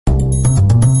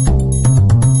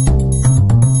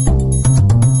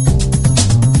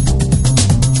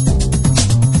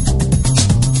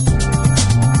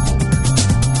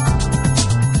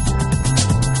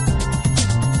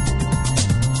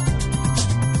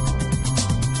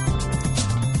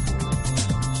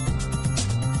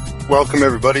Welcome,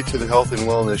 everybody, to the Health and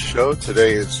Wellness Show.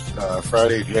 Today is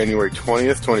Friday, January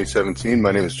 20th, 2017.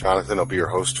 My name is Jonathan. I'll be your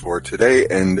host for today.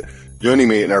 And joining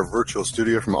me in our virtual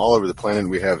studio from all over the planet,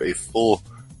 we have a full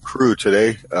crew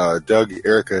today. Doug,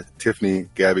 Erica, Tiffany,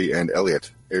 Gabby, and Elliot.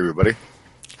 Hey, everybody.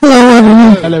 Hello,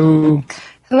 everyone. Hello.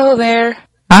 Hello there.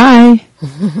 Hi.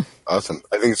 Awesome.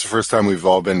 I think it's the first time we've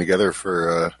all been together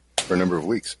for a number of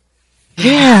weeks.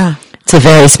 Yeah. It's a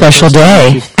very special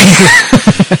day.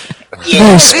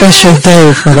 Very special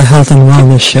day for the Health and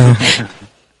Wellness Show.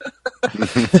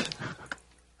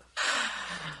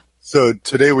 So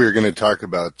today we're going to talk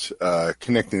about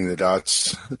connecting the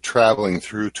dots, traveling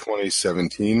through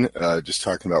 2017, just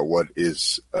talking about what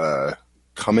is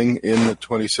coming in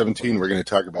 2017. We're going to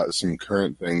talk about some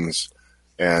current things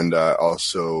and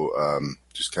also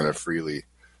just kind of freely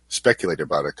speculate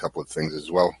about a couple of things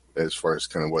as well, as far as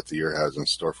kind of what the year has in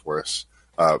store for us.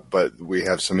 But we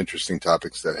have some interesting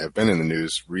topics that have been in the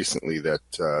news recently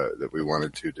that we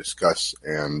wanted to discuss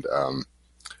and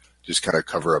just kind of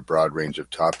cover a broad range of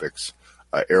topics.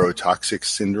 Aerotoxic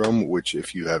Syndrome, which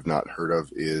if you have not heard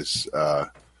of, is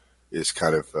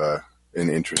kind of an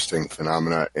interesting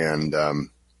phenomena. And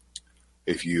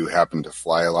if you happen to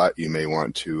fly a lot, you may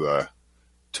want to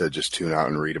just tune out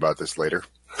and read about this later.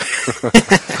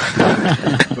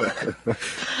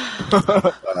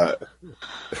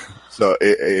 So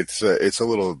it's a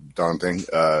little daunting,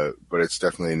 but it's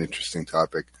definitely an interesting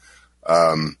topic.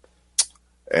 And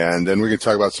then we're going to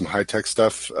talk about some high-tech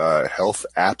stuff, health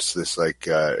apps, this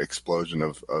explosion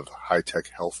of high-tech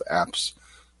health apps,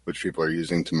 which people are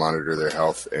using to monitor their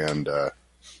health, and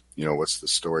what's the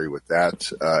story with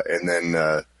that? And then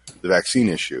the vaccine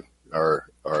issue, our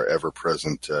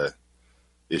ever-present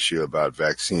issue about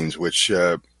vaccines, which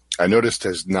I noticed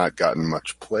has not gotten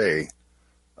much play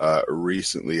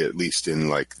recently, at least in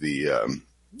the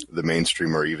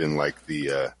mainstream or even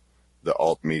the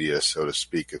alt media, so to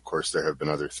speak. Of course, there have been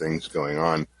other things going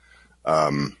on,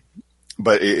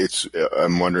 but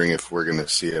I'm wondering if we're going to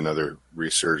see another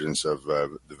resurgence of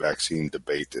the vaccine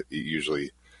debate. It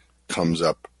usually comes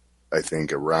up, I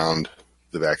think, around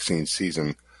the vaccine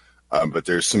season, but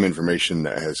there's some information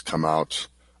that has come out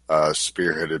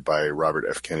spearheaded by Robert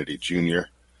F. Kennedy Jr.,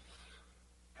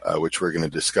 which we're going to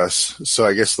discuss. So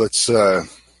I guess let's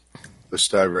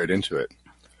dive right into it.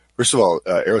 First of all,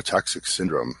 Aerotoxic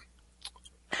Syndrome.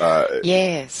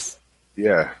 Yes.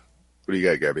 Yeah. What do you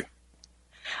got, Gabby?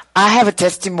 I have a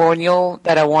testimonial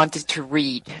that I wanted to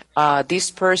read.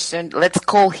 This person, let's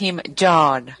call him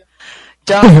John.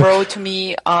 John wrote to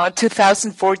me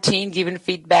 2014, giving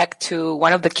feedback to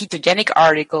one of the ketogenic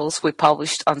articles we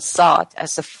published on SOT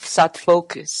as a SOT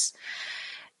focus.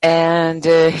 And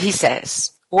he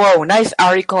says, "Whoa, nice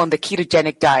article on the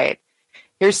ketogenic diet.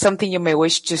 Here's something you may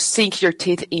wish to sink your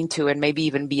teeth into and maybe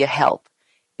even be a help.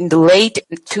 In the late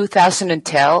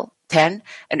 2010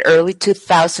 and early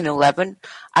 2011,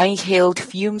 I inhaled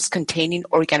fumes containing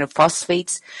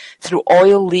organophosphates through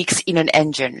oil leaks in an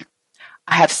engine.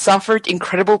 I have suffered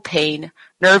incredible pain,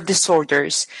 nerve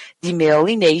disorders,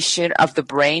 demyelination of the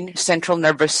brain, central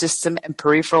nervous system, and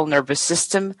peripheral nervous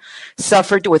system,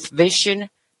 suffered with vision,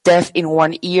 deaf in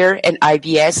one ear, and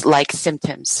IBS-like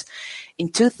symptoms. In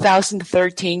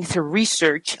 2013, through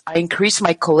research, I increased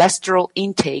my cholesterol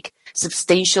intake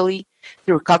substantially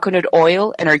through coconut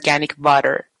oil and organic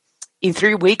butter. In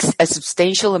 3 weeks, a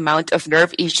substantial amount of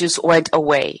nerve issues went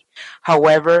away.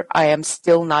 However, I am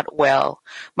still not well.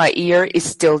 My ear is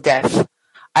still deaf.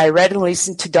 I read and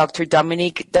listened to Dr.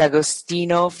 Dominic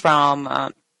D'Agostino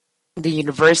from the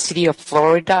University of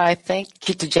Florida, I think,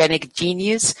 Ketogenic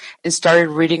Genius, and started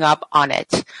reading up on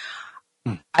it.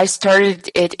 I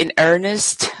started it in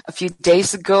earnest a few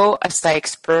days ago. As I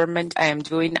experiment, I am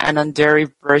doing an non-dairy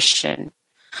version.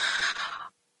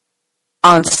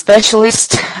 One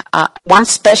specialist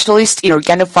in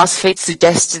organophosphates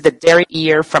suggested the dairy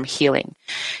ear from healing.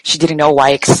 She didn't know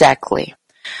why exactly.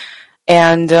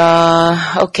 And,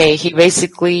 he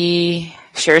basically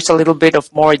shares a little bit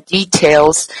of more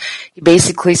details. He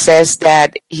basically says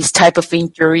that his type of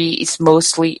injury is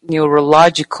mostly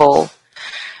neurological.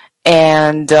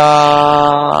 And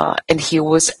he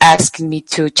was asking me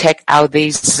to check out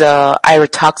this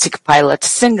aerotoxic pilot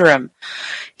syndrome.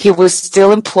 He was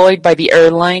still employed by the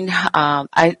airline.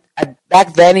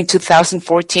 Back then in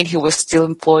 2014, he was still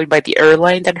employed by the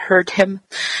airline that hurt him.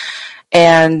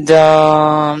 And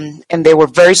they were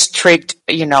very strict,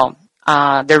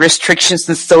 the restrictions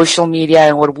in social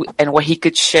media and what he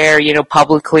could share,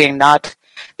 publicly and not.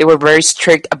 They were very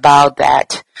strict about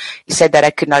that. He said that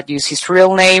I could not use his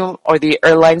real name or the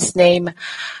airline's name,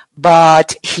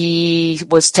 but he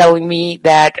was telling me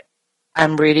that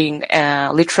I'm reading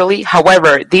literally.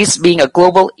 However, this being a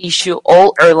global issue,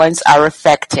 all airlines are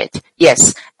affected.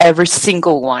 Yes, every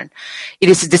single one. It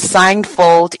is a design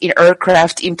fault in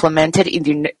aircraft implemented in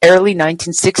the early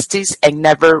 1960s and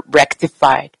never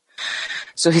rectified.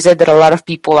 So he said that a lot of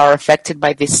people are affected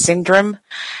by this syndrome,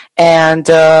 and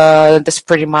that's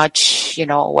pretty much,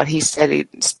 what he said.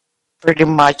 It's pretty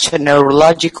much a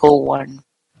neurological one.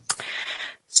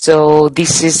 So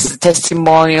this is a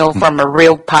testimonial from a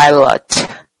real pilot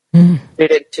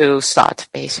related to SOT,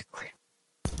 basically.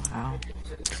 Wow.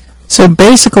 So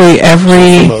basically,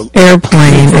 every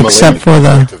airplane except for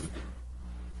the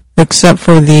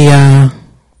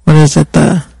what is it,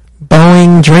 the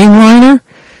Boeing Dreamliner?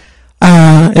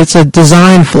 It's a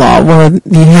design flaw where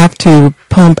you have to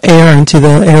pump air into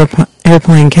the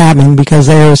airplane cabin because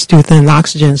the air is too thin,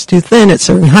 oxygen is too thin at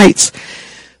certain heights.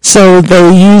 So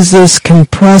they use this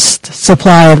compressed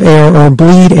supply of air or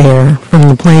bleed air from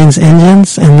the plane's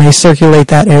engines, and they circulate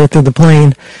that air through the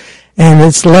plane. And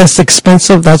it's less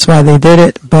expensive, that's why they did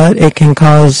it, but it can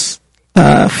cause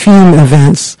fume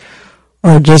events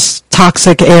or just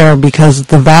toxic air because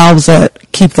the valves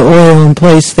that keep the oil in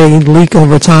place, they leak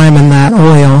over time in that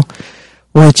oil,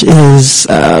 which is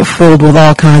filled with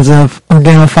all kinds of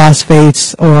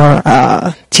organophosphates or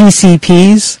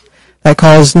TCPs that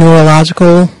cause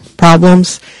neurological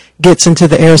problems, gets into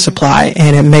the air supply,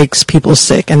 and it makes people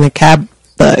sick. And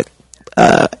the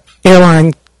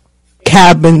airline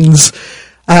cabins,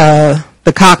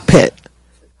 the cockpit,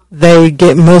 they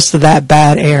get most of that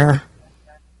bad air.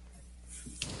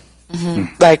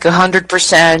 Mm-hmm. Like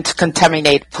 100%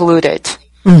 contaminated, polluted,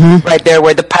 right there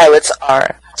where the pilots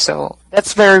are. So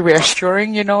that's very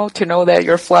reassuring, to know that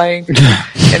you're flying,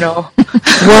 well,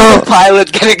 a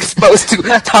pilot getting exposed to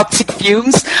toxic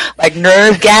fumes, like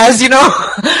nerve gas,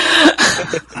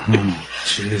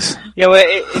 Jeez. Yeah, well,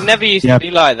 it never used to be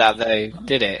like that, though,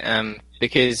 did it?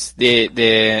 Because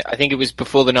I think it was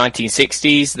before the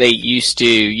 1960s, they used to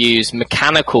use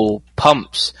mechanical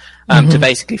pumps to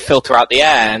basically filter out the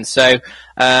air, and so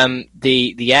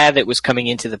the air that was coming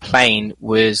into the plane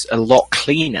was a lot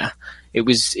cleaner. It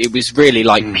was really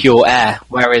like pure air,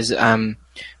 whereas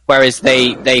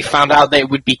they found out that it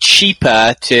would be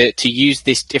cheaper to use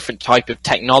this different type of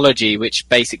technology, which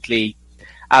basically,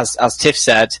 as Tiff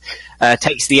said,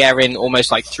 takes the air in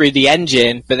almost like through the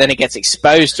engine, but then it gets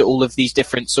exposed to all of these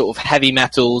different sort of heavy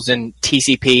metals and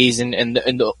TCPs and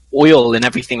the oil and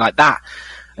everything like that.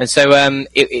 And so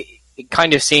it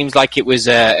kind of seems like it was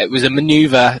a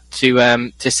maneuver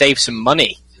to save some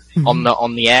money on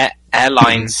the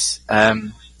airlines'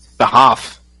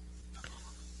 behalf.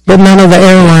 But none of the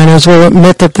airliners will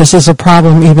admit that this is a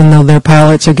problem, even though their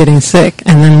pilots are getting sick.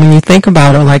 And then when you think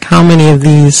about it, like how many of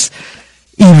these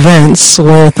events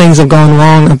where things have gone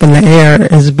wrong up in the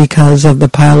air is because of the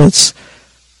pilots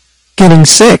getting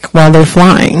sick while they're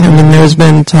flying. I mean, there's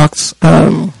been talks,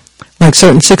 like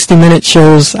certain 60-minute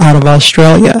shows out of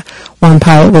Australia. One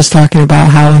pilot was talking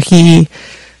about how he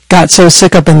got so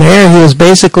sick up in the air, he was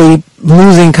basically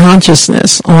losing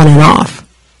consciousness on and off.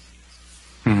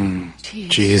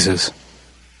 Jesus.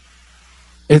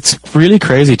 It's really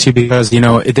crazy, too, because,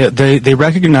 they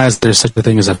recognize there's such a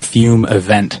thing as a fume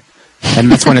event. And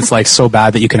that's when it's, like, so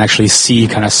bad that you can actually see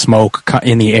kind of smoke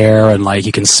in the air and, like,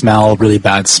 you can smell really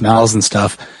bad smells and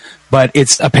stuff. But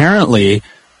it's apparently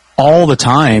all the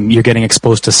time you're getting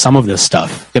exposed to some of this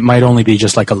stuff. It might only be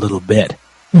just, like, a little bit.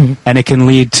 And it can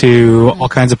lead to all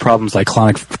kinds of problems like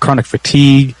chronic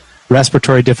fatigue,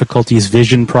 respiratory difficulties,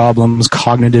 vision problems,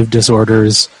 cognitive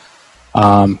disorders,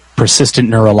 persistent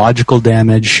neurological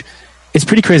damage. It's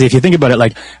pretty crazy if you think about it.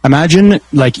 Like, imagine,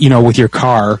 like, with your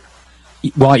car,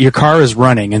 while your car is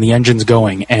running and the engine's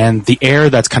going, and the air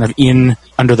that's kind of in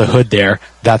under the hood there,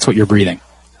 that's what you're breathing.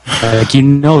 Like,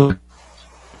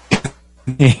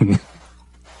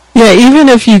 Yeah, even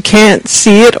if you can't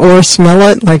see it or smell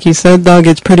it, like you said, Doug,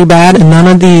 it's pretty bad, and none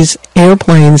of these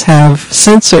airplanes have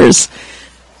sensors.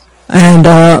 And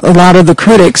a lot of the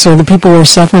critics, or the people who are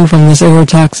suffering from this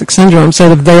aerotoxic syndrome,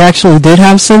 said if they actually did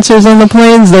have sensors on the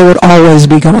planes, they would always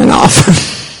be going off.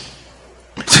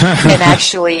 And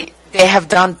actually, they have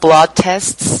done blood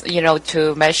tests,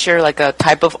 to measure like a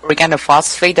type of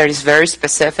organophosphate that is very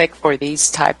specific for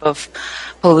these type of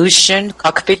pollution,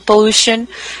 cockpit pollution,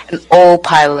 and all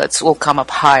pilots will come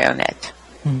up high on it.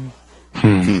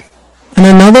 And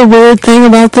another weird thing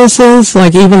about this is,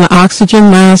 like, even the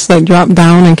oxygen masks that drop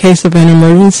down in case of an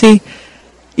emergency,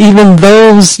 even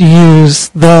those use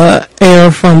the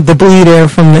bleed air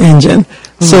from the engine.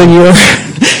 So you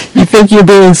think you're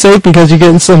being safe because you're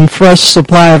getting some fresh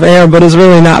supply of air, but it's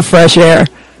really not fresh air.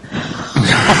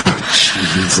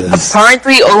 Jesus.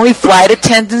 Apparently, only flight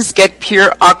attendants get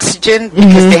pure oxygen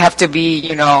because they have to be,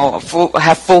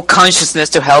 have full consciousness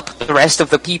to help the rest of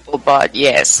the people. But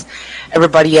yes,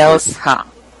 everybody else, Well,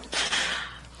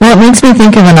 it makes me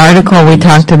think of an article we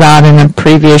talked about in a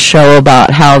previous show about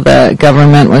how the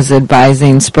government was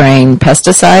advising spraying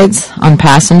pesticides on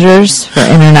passengers for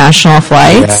international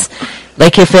flights. Yeah.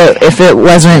 Like if it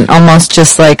wasn't almost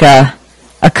just like a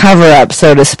cover-up,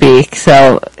 so to speak.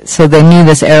 So they knew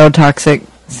this aerotoxic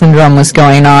syndrome was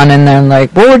going on, and they're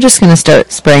like, well, we're just going to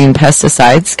start spraying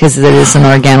pesticides because it is an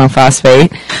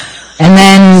organophosphate. And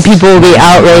then people will be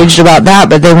outraged about that,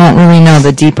 but they won't really know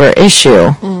the deeper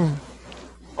issue.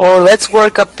 Or let's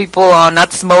work up people on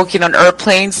not smoking on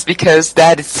airplanes because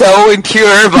that is so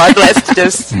impure, but let's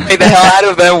just spray the hell out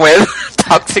of them with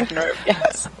toxic nerve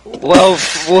gas. Well,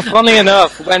 funnily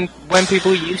enough, when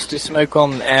people used to smoke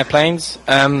on airplanes,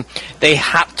 they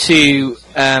had to,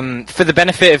 for the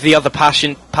benefit of the other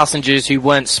passengers who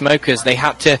weren't smokers, they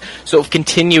had to sort of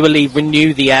continually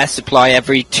renew the air supply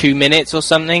every 2 minutes or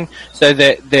something, so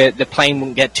that the plane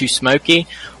wouldn't get too smoky.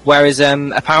 Whereas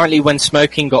apparently when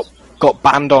smoking got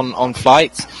banned on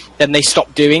flights, then they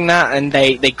stopped doing that, and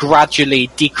they gradually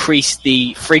decreased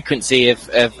the frequency of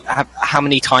how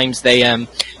many times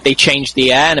they changed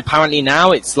the air. And apparently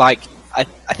now it's like, I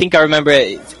think I remember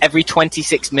it's every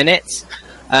 26 minutes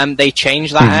they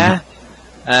change that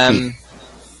air.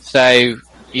 So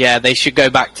yeah, they should go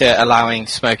back to allowing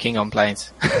smoking on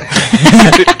planes. Yeah.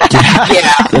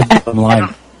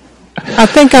 I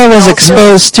think I was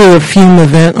exposed to a fume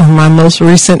event on my most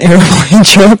recent airplane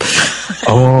trip.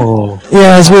 Oh.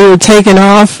 Yeah, as we were taking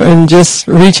off and just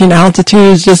reaching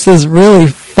altitudes, just this really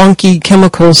funky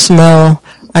chemical smell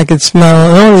I could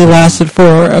smell. It only lasted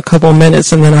for a couple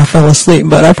minutes and then I fell asleep,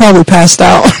 but I probably passed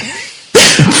out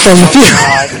from the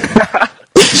fume.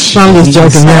 I'm just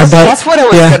joking there, but that's what I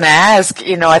was going to ask.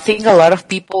 I think a lot of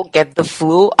people get the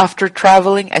flu after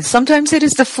traveling, and sometimes it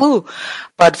is the flu.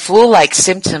 But flu-like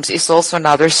symptoms is also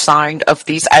another sign of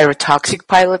this aerotoxic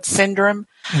pilot syndrome.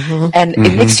 And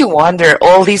it makes you wonder,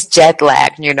 all these jet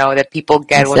lag, that people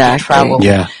get when they travel.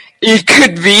 Yeah. It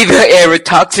could be the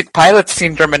aerotoxic pilot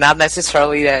syndrome and not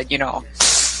necessarily that,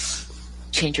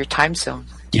 change your time zone.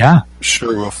 Yeah.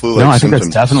 Sure, well, flu-like I think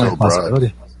symptoms that's definitely so a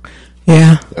possibility.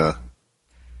 Yeah.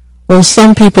 Well,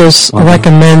 some people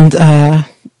recommend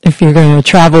if you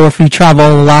travel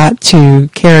a lot, to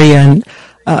carry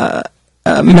a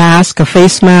mask, a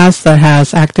face mask that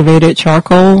has activated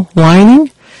charcoal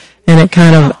lining, and it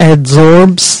kind of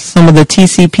absorbs some of the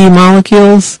TCP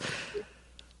molecules.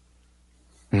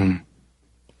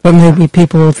 But maybe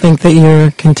people will think that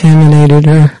you're contaminated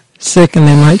or sick, and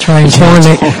they might try and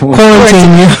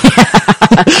quarantine you.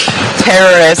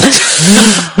 Terrorist.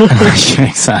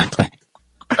 Exactly.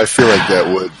 I feel like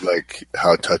that would, like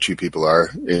how touchy people are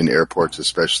in airports,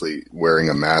 especially wearing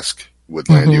a mask, would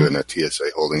land you in a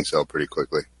TSA holding cell pretty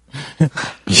quickly.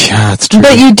 Yeah, it's true.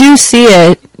 But you do see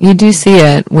it. You do see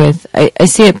it with. I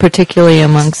see it particularly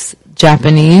amongst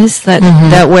Japanese that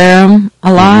wear them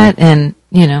a lot, and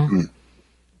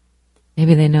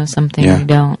maybe they know something we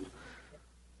don't.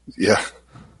 Yeah,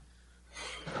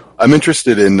 I'm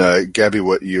interested in Gabby.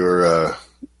 What your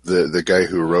the guy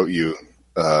who wrote you.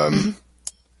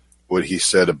 What he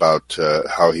said about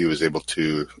how he was able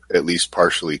to at least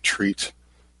partially treat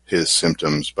his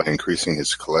symptoms by increasing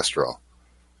his cholesterol.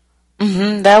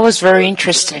 That was very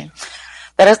interesting.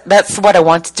 That's what I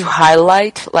wanted to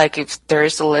highlight. Like if there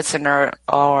is a listener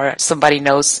or somebody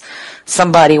knows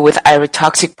somebody with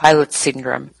aerotoxic pilot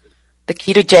syndrome, the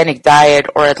ketogenic diet,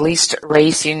 or at least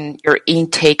raising your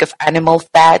intake of animal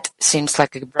fat, seems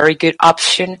like a very good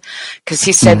option, because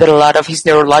he said that a lot of his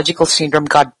neurological syndrome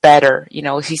got better.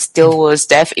 He still was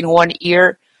deaf in one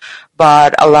ear,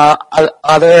 but a lot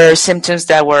other symptoms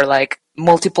that were like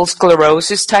multiple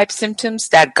sclerosis type symptoms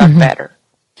that got better.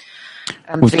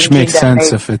 Which makes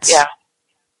sense if it's. Yeah.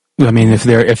 I mean, if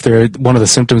they're one of the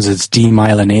symptoms is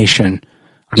demyelination.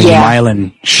 The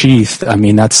myelin sheath,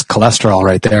 that's cholesterol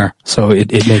right there. So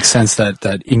it makes sense that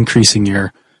increasing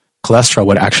your cholesterol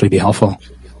would actually be helpful.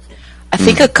 I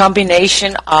think a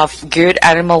combination of good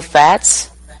animal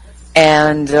fats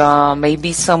and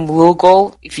maybe some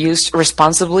Lugol, if used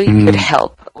responsibly, could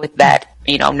help with that,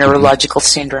 neurological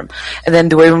syndrome. And then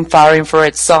doing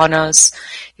infrared saunas.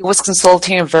 He was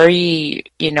consulting a very,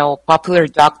 popular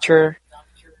doctor,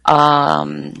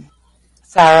 Sarah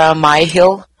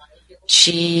Myhill.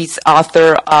 She's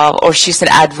she's an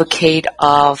advocate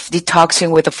of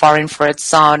detoxing with a far infrared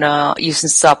sauna, using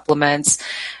supplements,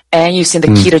 and using the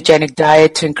ketogenic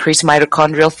diet to increase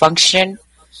mitochondrial function.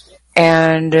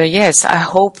 And yes, I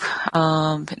hope,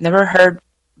 never heard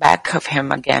back of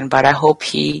him again, but I hope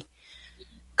he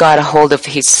got a hold of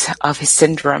his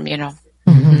syndrome,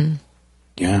 Mm-hmm.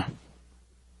 Yeah.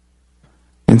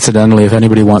 Incidentally, if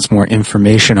anybody wants more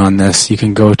information on this, you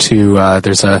can go to,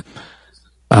 there's I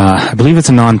believe it's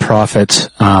a nonprofit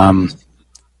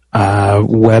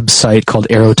website called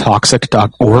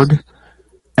aerotoxic.org,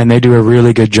 and they do a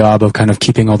really good job of kind of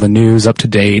keeping all the news up to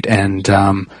date, and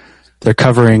they're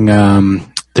covering,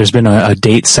 there's been a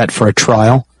date set for a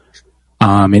trial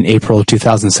in April of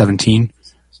 2017.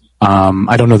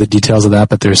 I don't know the details of that,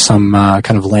 but there's some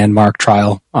kind of landmark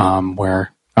trial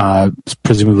where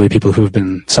presumably people who have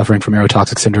been suffering from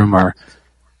aerotoxic syndrome are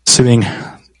suing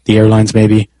the airlines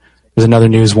maybe. There's another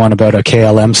news one about a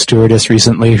KLM stewardess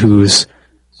recently who's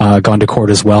gone to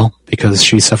court as well because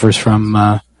she suffers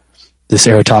from this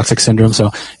aerotoxic syndrome.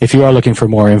 So if you are looking for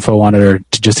more info on it or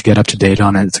just to get up to date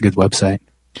on it, it's a good website.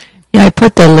 Yeah, I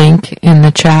put the link in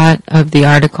the chat of the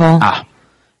article,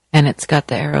 and it's got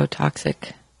the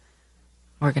Aerotoxic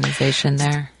organization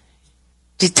there.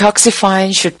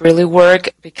 Detoxifying should really work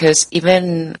because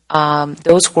even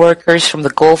those workers from the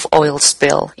Gulf oil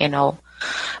spill,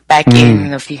 back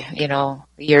in a few,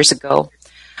 years ago,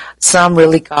 some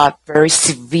really got very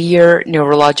severe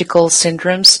neurological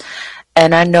syndromes.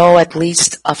 And I know at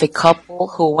least of a couple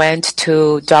who went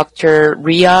to Dr.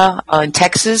 Ria in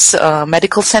Texas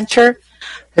Medical Center,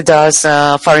 who does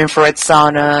far infrared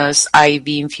saunas, IV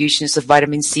infusions of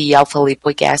vitamin C, alpha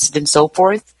lipoic acid, and so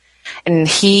forth. And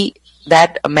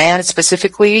that man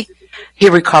specifically, he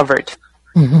recovered.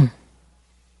 Mm-hmm.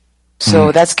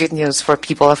 So that's good news for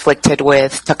people afflicted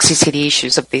with toxicity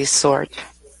issues of this sort.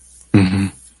 Mm-hmm.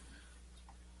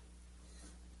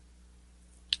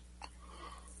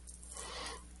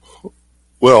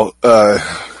 Well, I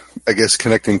guess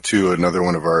connecting to another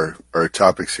one of our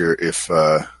topics here, if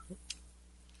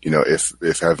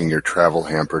having your travel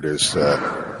hampered is,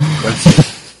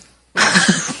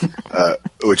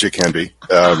 which it can be,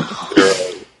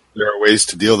 there are ways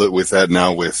to deal with that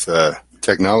now with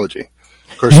technology.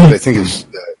 Of course, what I think is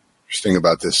interesting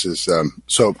about this is,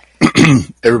 so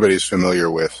everybody's familiar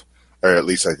with, or at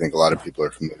least I think a lot of people are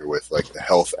familiar with, like the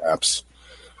health apps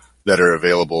that are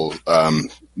available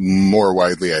more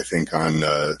widely, I think, on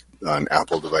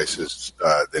Apple devices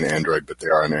than Android, but they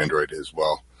are on Android as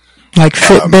well. Like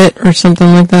Fitbit or something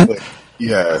like that?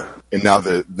 Yeah, and now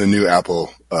the new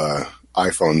Apple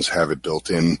iPhones have a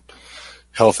built-in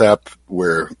health app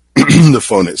where the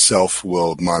phone itself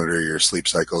will monitor your sleep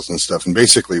cycles and stuff, and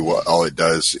basically all it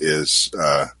does is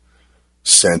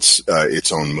sense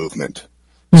its own movement.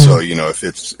 So, if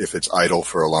it's idle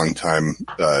for a long time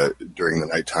during the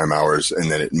nighttime hours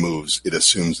and then it moves, it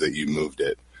assumes that you moved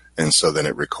it. And so then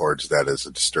it records that as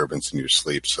a disturbance in your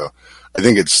sleep. So I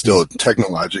think it's still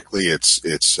technologically, it's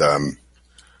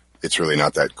really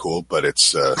not that cool, but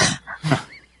it's,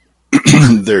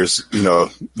 there's,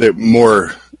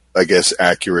 more, I guess,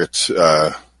 accurate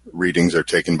readings are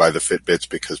taken by the Fitbits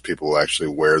because people will actually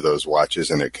wear those watches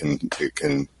and it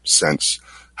can sense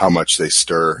how much they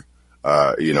stir.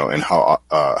 And how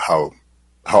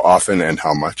often and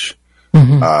how much.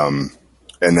 Mm-hmm.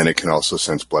 And then it can also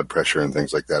sense blood pressure and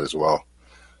things like that as well.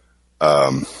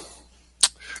 But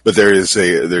there's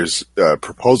a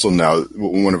proposal now,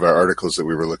 one of our articles that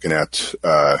we were looking at,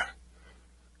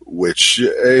 which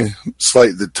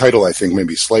the title I think may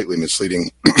be slightly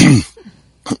misleading.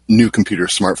 New computer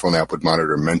smartphone app would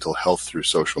monitor mental health through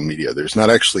social media. There's not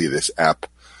actually, this app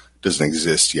doesn't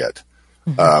exist yet.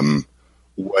 Mm-hmm.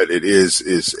 What it is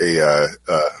a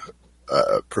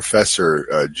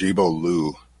Professor Jibo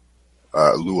Luo,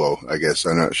 I guess,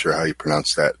 I'm not sure how you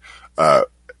pronounce that,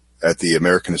 at the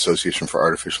American Association for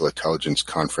Artificial Intelligence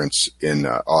conference in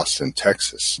Austin,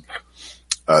 Texas.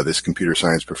 This computer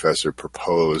science professor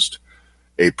proposed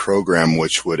a program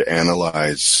which would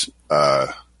analyze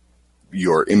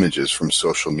your images from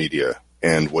social media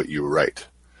and what you write,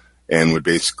 and would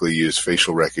basically use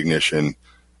facial recognition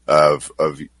of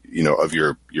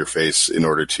your face in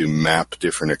order to map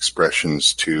different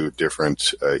expressions to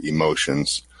different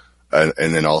emotions, and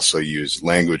then also use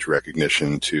language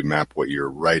recognition to map what you're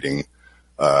writing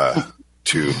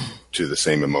to the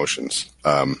same emotions.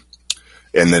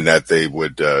 And then that they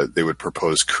would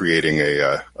propose creating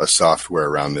a software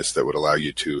around this that would allow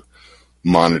you to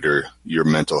monitor your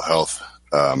mental health.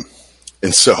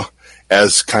 And so,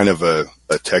 as kind of a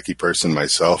techie person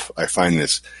myself, I find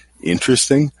this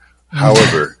interesting.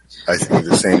 However, I think at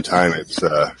the same time,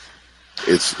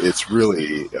 it's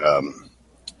really,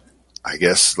 I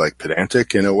guess, like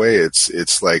pedantic in a way.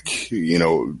 It's like,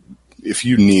 if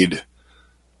you need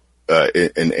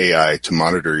an AI to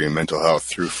monitor your mental health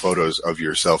through photos of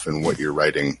yourself and what you're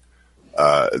writing,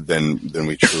 then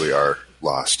we truly are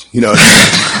lost. You know,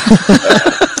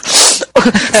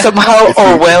 somehow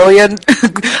Orwellian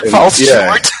falls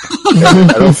short.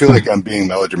 I don't feel like I'm being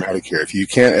melodramatic here. If you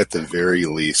can't, at the very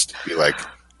least, be like,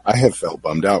 I have felt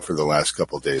bummed out for the last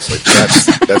couple of days. Like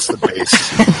that's the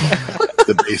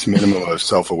base minimum of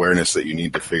self-awareness that you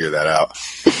need to figure that out.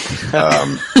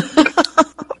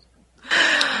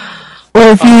 Or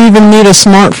if you even need a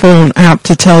smartphone app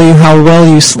to tell you how well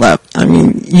you slept. I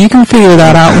mean, you can figure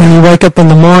that out when you wake up in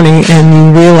the morning and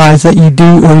you realize that you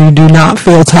do or you do not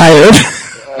feel tired.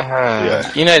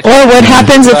 You know, or what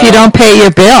happens if you don't pay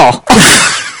your bill?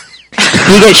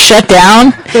 You get shut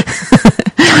down.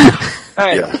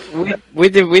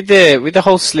 With the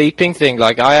whole sleeping thing,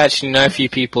 like I actually know a few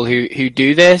people who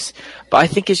do this, but I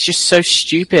think it's just so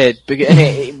stupid, and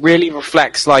it really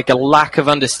reflects like a lack of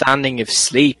understanding of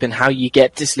sleep and how you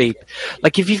get to sleep.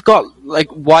 Like if you've got like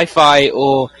Wi-Fi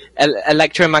or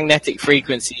electromagnetic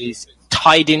frequencies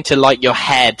tied into like your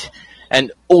head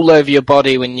and all over your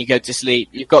body when you go to sleep,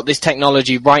 you've got this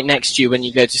technology right next to you when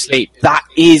you go to sleep, that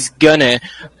is gonna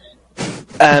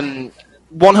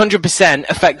 100%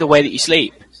 affect the way that you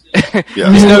sleep.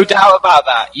 There's no doubt about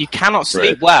that. You cannot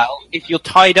sleep well if you're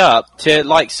tied up to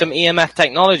like some EMF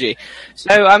technology.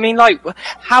 So I mean, like,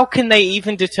 how can they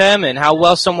even determine how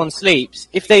well someone sleeps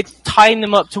if they're tying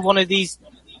them up to one of these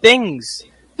things?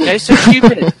 You know, it's so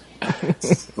stupid.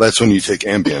 That's when you take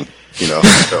Ambien, you know.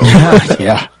 So,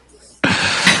 yeah.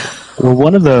 Well,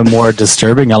 one of the more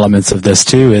disturbing elements of this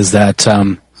too is that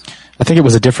I think it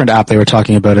was a different app they were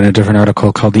talking about in a different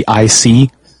article called the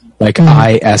IC, like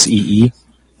ISEE.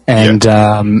 And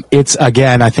it's,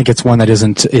 again, I think it's one that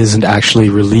isn't actually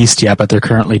released yet, but they're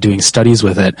currently doing studies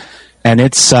with it. And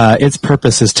its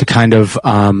purpose is to kind of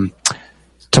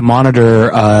to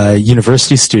monitor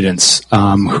university students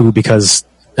who, because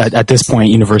at this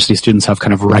point university students have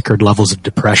kind of record levels of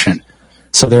depression.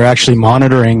 So they're actually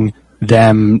monitoring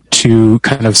them to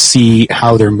kind of see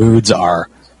how their moods are.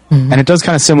 And it does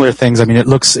kind of similar things. I mean,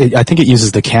 I think it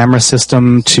uses the camera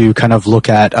system to kind of look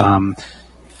at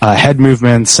head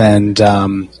movements and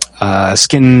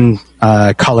skin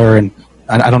color, and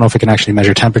I don't know if it can actually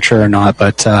measure temperature or not,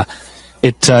 but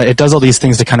it does all these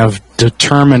things to kind of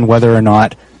determine whether or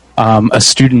not a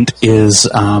student is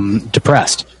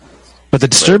depressed. But the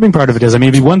disturbing part of it is, I mean,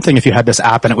 it'd be one thing if you had this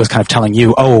app and it was kind of telling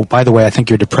you, oh, by the way, I think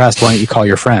you're depressed, why don't you call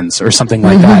your friends, or something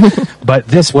like that. But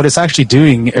this, what it's actually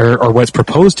doing, or what it's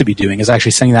proposed to be doing, is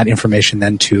actually sending that information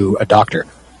then to a doctor,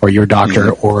 or your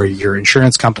doctor, or your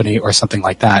insurance company, or something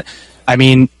like that. I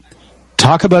mean,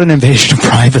 talk about an invasion of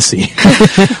privacy.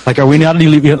 Like, are we not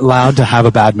allowed to have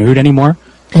a bad mood anymore?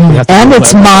 And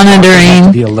it's monitoring.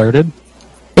 To be alerted.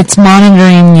 It's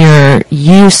monitoring your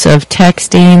use of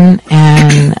texting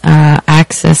and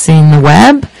accessing the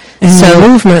web. And so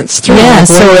movements too. Yeah,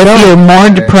 so if you're more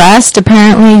depressed,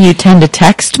 apparently you tend to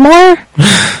text more.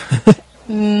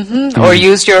 Or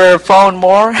use your phone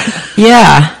more.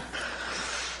 Yeah.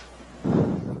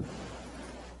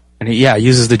 And it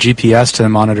uses the GPS to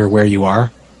monitor where you are.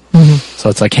 So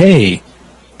it's like, hey,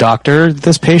 doctor,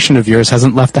 this patient of yours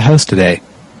hasn't left the house today.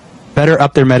 Better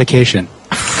up their medication.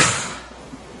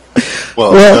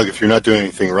 Well, Doug, if you're not doing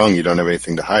anything wrong, you don't have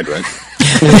anything to hide, right?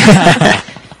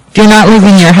 If you're not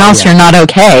leaving your house, you're not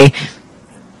okay.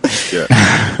 Yeah.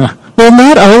 Well,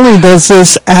 not only does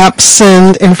this app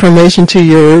send information to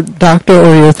your doctor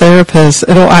or your therapist,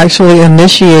 it'll actually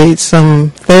initiate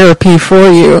some therapy for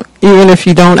you, even if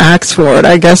you don't ask for it.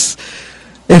 I guess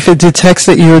if it detects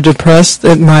that you're depressed,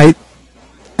 it might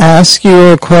ask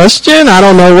you a question. I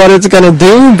don't know what it's going to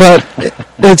do, but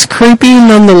it's creepy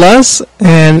nonetheless,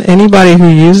 and anybody who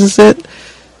uses it,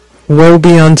 woe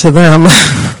be unto them.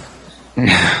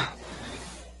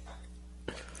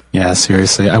 Yeah,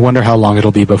 seriously. I wonder how long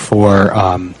it'll be before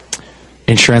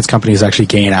insurance companies actually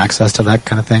gain access to that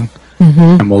kind of thing.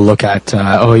 And we'll look at,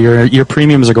 your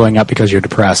premiums are going up because you're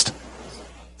depressed.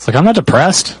 It's like, I'm not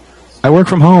depressed. I work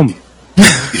from home.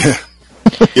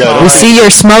 We see you're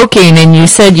smoking, and you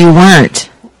said you weren't.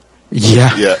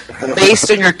 Yeah. Based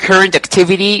on your current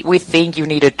activity, we think you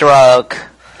need a drug,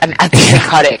 an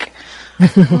antipsychotic.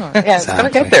 It's going to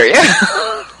get there,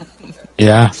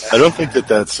 Yeah. I don't think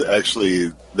that's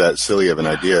actually that silly of an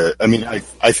idea. I mean, I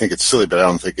think it's silly, but I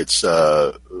don't think it's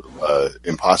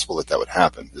impossible that would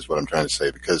happen, is what I'm trying to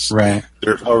say. Because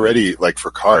there's already, like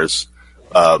for cars,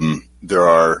 there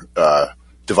are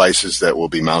devices that will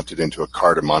be mounted into a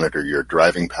car to monitor your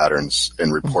driving patterns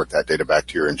and report that data back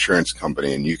to your insurance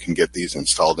company. And you can get these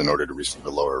installed in order to receive a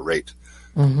lower rate.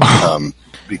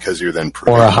 Because you're then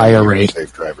or a higher rate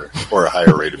safe driver, or a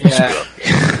higher rate if you screw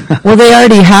up. Well, they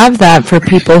already have that for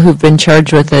people who've been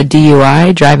charged with a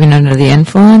DUI, driving under the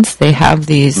influence. They have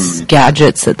these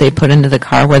gadgets that they put into the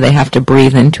car where they have to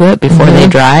breathe into it before they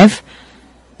drive.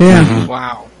 Yeah.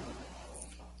 Wow.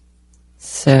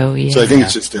 So yeah. So I think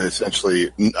it's just essentially,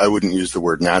 I wouldn't use the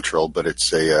word natural, but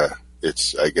it's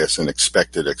I guess an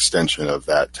expected extension of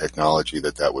that technology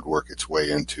that would work its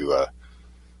way into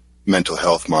mental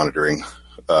health monitoring,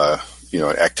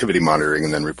 activity monitoring,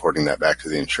 and then reporting that back to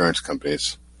the insurance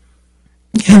companies.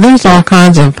 Yeah, there's all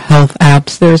kinds of health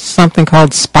apps. There's something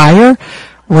called Spire,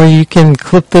 where you can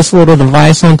clip this little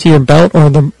device onto your belt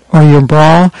or your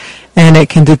bra, and it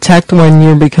can detect when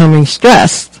you're becoming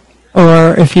stressed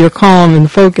or if you're calm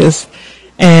and focused,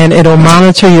 and it'll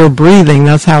monitor your breathing.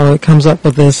 That's how it comes up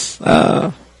with this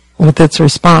with its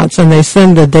response, and they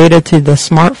send the data to the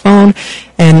smartphone,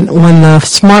 and when the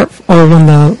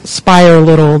Spire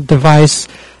little device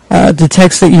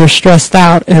detects that you're stressed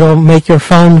out, it'll make your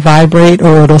phone vibrate,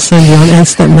 or it'll send you an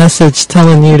instant message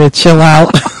telling you to chill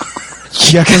out.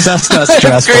 Yeah, because that's not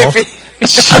stressful.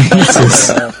 Jesus.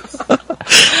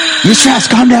 You stressed,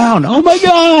 calm down. Oh my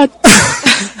God.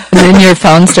 And then your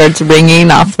phone starts ringing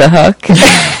off the hook,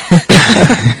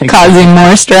 causing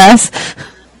more stress.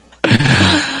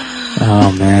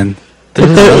 Oh man, there's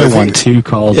another one too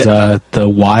called the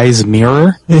Wise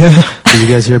Mirror. Yeah. Did you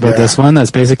guys hear about this one?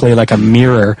 That's basically like a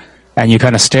mirror, and you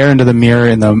kind of stare into the mirror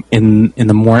in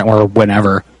the morning or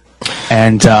whenever,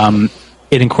 and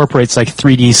it incorporates like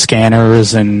 3D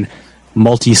scanners and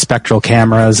multispectral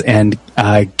cameras and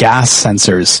gas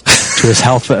sensors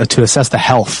to assess the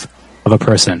health of a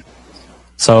person.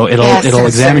 So it'll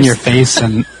examine your face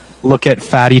and look at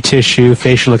fatty tissue,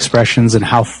 facial expressions, and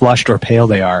how flushed or pale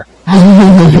they are.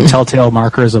 Telltale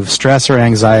markers of stress or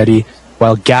anxiety,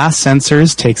 while gas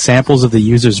sensors take samples of the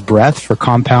user's breath for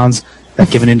compounds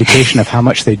that give an indication of how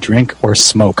much they drink or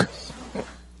smoke.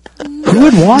 Who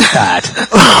would want that?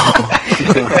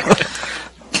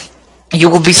 You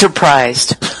will be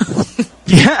surprised.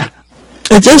 Yeah.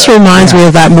 It just reminds me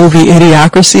of that movie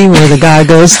Idiocracy, where the guy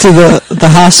goes to the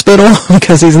hospital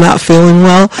because he's not feeling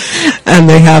well, and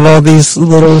they have all these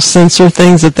little sensor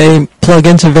things that they plug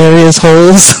into various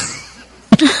holes,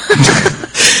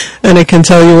 and it can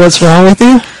tell you what's wrong with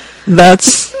you.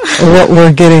 That's what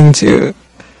we're getting to.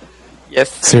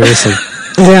 Yes. Seriously.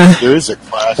 Yeah. There is a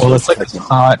class. Well, it's like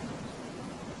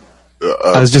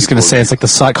I was just going to say, it's like the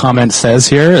SOT comment says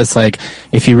here. It's like,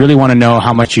 if you really want to know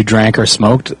how much you drank or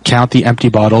smoked, count the empty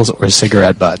bottles or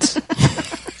cigarette butts.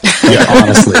 Yeah.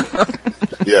 Honestly.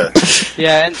 Yeah.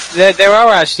 Yeah, and there are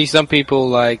actually some people,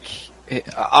 like,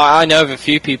 I know of a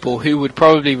few people who would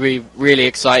probably be really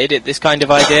excited at this kind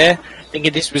of idea,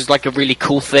 thinking this was like a really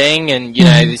cool thing, and,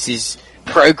 this is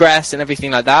progress and everything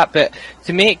like that. But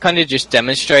to me, it kind of just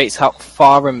demonstrates how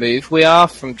far removed we are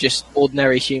from just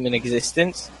ordinary human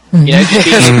existence. Just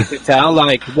being able to tell,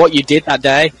 like, what you did that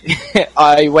day.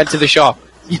 I went to the shop.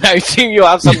 Do you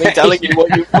have something telling you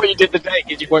what you did the day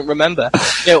because you won't remember?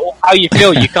 Or how you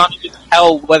feel. You can't even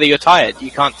tell whether you're tired.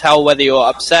 You can't tell whether you're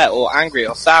upset or angry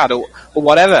or sad or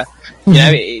whatever.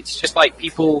 It's just like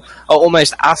people are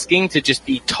almost asking to just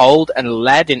be told and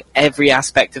led in every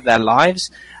aspect of their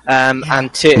lives.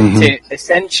 And to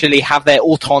essentially have their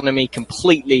autonomy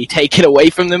completely taken away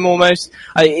from them almost.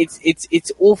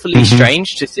 It's awfully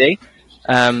strange to see.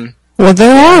 Well,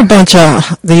 there are a bunch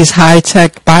of these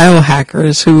high-tech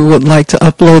biohackers who would like to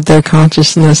upload their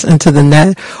consciousness into the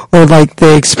net, or like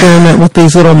they experiment with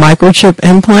these little microchip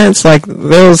implants. Like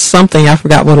there was something, I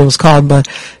forgot what it was called, but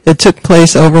it took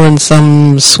place over in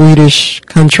some Swedish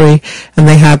country, and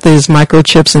they had these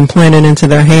microchips implanted into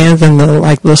their hands and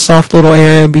the soft little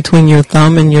area between your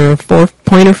thumb and your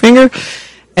pointer finger,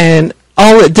 and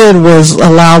all it did was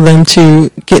allow them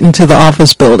to get into the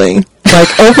office building. Like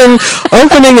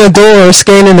opening a door or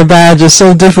scanning a badge is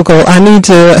so difficult. I need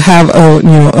to have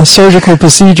a surgical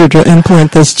procedure to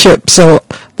implant this chip so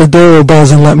the door will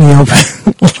buzz and let me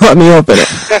open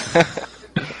it.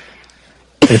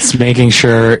 It's making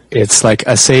sure it's like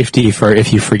a safety for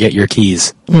if you forget your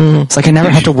keys. It's like I never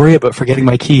have to worry about forgetting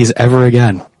my keys ever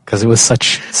again because it was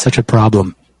such a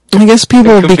problem. I guess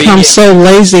people have become so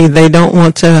lazy they don't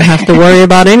want to have to worry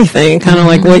about anything. Kind of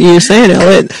like what you were saying,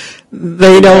 Elliot.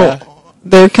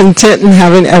 They're content in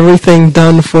having everything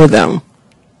done for them.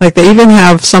 Like they even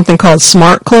have something called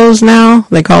smart clothes now.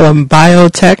 They call them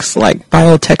biotechs, like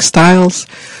biotextiles,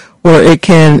 where it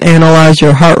can analyze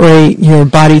your heart rate, your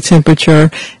body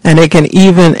temperature, and it can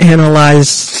even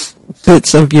analyze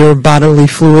bits of your bodily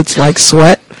fluids like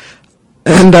sweat.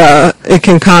 And it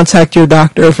can contact your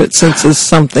doctor if it senses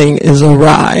something is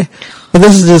awry. But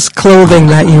this is just clothing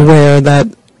that you wear that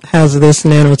has this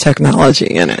nanotechnology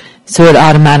in it. So it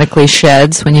automatically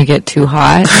sheds when you get too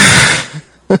hot?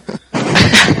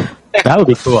 That would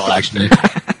be cool, actually.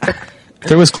 If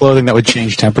there was clothing that would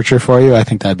change temperature for you, I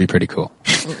think that'd be pretty cool.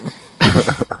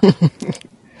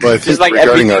 Well, I think like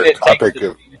regarding our topic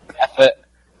of effort.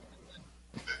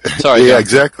 Sorry. Yeah,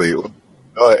 exactly.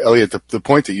 Elliot, the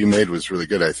point that you made was really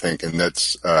good, I think, and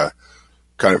that's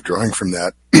kind of drawing from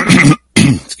that.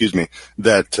 Excuse me.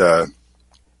 That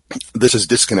this is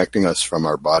disconnecting us from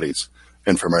our bodies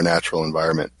and from our natural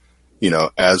environment. You know,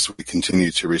 as we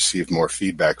continue to receive more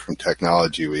feedback from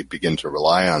technology, we begin to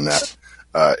rely on that,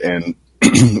 and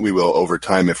we will, over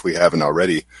time, if we haven't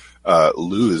already,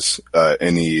 lose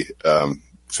any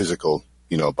physical,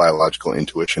 biological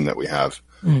intuition that we have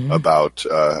about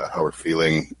how we're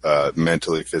feeling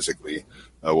mentally, physically,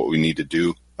 what we need to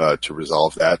do to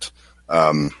resolve that.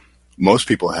 Most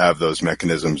people have those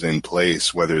mechanisms in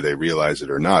place, whether they realize it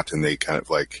or not, and they kind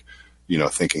of like,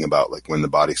 thinking about like when the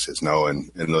body says no and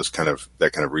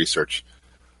that kind of research,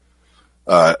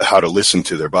 how to listen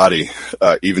to their body,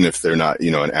 even if they're not,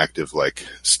 an active like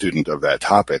student of that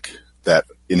topic. That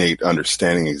innate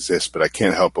understanding exists, but I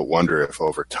can't help but wonder if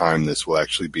over time this will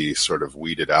actually be sort of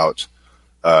weeded out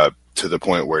to the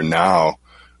point where now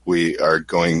we are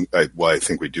going, I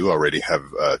think we do already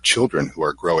have children who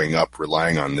are growing up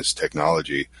relying on this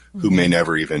technology who may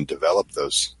never even develop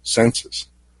those senses.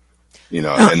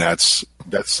 And that's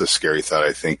the scary thought,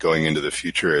 I think, going into the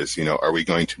future is, are we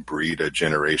going to breed a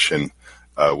generation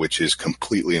which is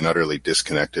completely and utterly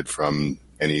disconnected from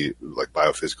any like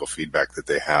biophysical feedback that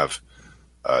they have,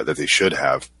 that they should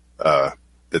have,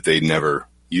 that they never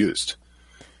used?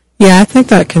 Yeah, I think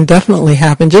that can definitely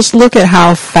happen. Just look at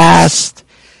how fast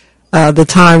the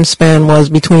time span was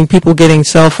between people getting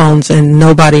cell phones and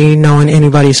nobody knowing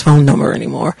anybody's phone number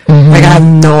anymore. Like, I have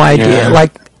no idea. Yeah.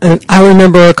 And I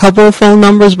remember a couple of phone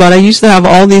numbers, but I used to have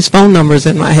all these phone numbers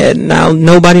in my head. Now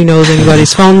nobody knows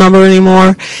anybody's phone number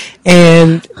anymore.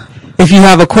 And if you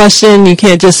have a question, you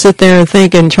can't just sit there and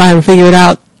think and try and figure it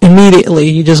out immediately.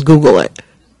 You just Google it.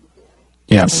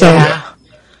 Yeah. So,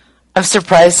 I'm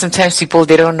surprised sometimes people,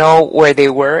 they don't know where they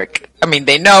work. I mean,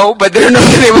 they know, but they don't know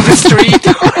the name of the street.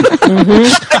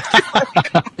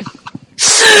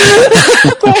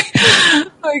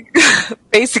 like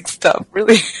basic stuff,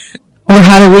 really. Or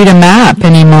how to read a map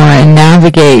anymore and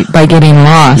navigate by getting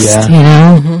lost,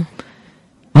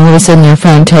 All of a sudden your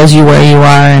phone tells you where you are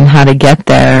and how to get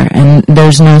there, and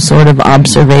there's no sort of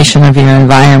observation of your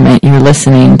environment. You're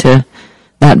listening to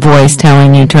that voice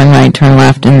telling you turn right, turn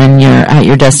left, and then you're at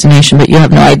your destination, but you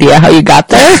have no idea how you got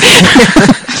there.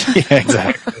 Yeah,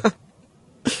 exactly.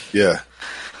 Yeah.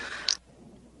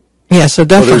 Yeah, so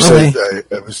definitely.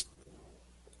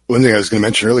 One thing I was going to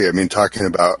mention earlier, I mean, talking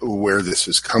about where this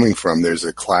is coming from, there's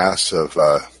a class of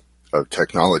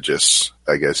technologists,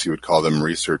 I guess you would call them,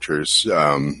 researchers,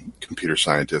 computer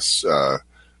scientists,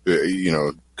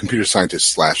 computer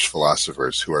scientists /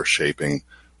 philosophers who are shaping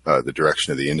the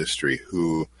direction of the industry,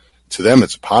 who, to them,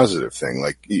 it's a positive thing.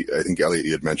 Like, I think, Elliot,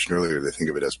 you had mentioned earlier, they think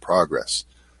of it as progress.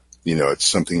 It's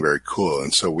something very cool.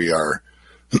 And so we are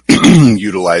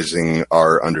utilizing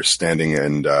our understanding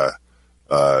and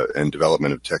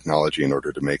development of technology in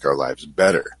order to make our lives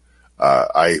better.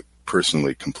 I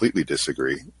personally completely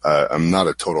disagree. I'm not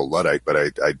a total Luddite, but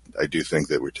I do think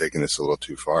that we're taking this a little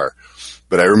too far.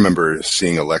 But I remember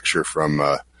seeing a lecture from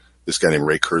this guy named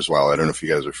Ray Kurzweil. I don't know if you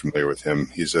guys are familiar with him.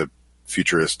 He's a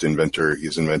futurist inventor.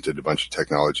 He's invented a bunch of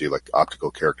technology like optical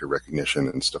character recognition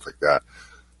and stuff like that.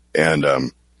 And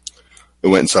I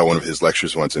went and saw one of his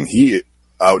lectures once, and he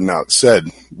out and out said,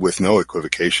 with no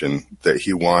equivocation, that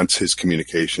he wants his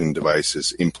communication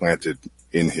devices implanted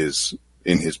in his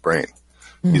brain.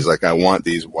 He's like, I want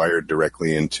these wired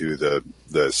directly into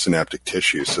the synaptic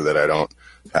tissue so that I don't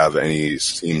have any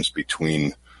seams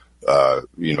between,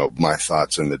 my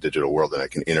thoughts and the digital world, and I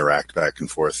can interact back and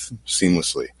forth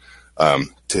seamlessly.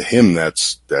 To him,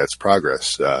 that's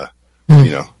progress. To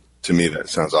me, that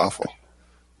sounds awful.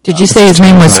 Did you say his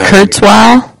name was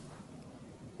Kurzweil?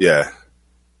 Yeah.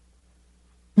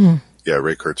 Yeah,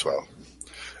 Ray Kurzweil.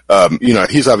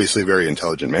 He's obviously a very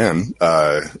intelligent man,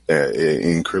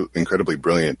 incredibly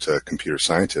brilliant computer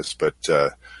scientist, but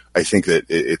I think that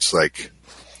it's like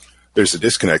there's a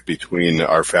disconnect between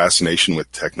our fascination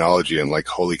with technology and like,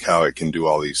 holy cow, it can do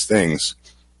all these things,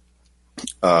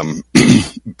 And,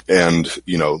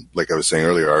 like I was saying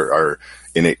earlier, our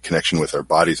innate connection with our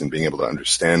bodies and being able to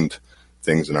understand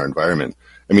things in our environment.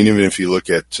 I mean, even if you look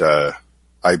at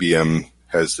IBM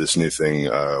has this new thing,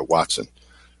 Watson,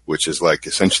 which is like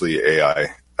essentially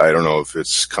AI. I don't know if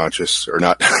it's conscious or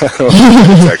not. I don't know if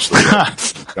it's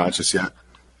actually conscious yet.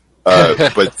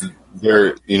 But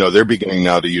they're beginning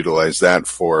now to utilize that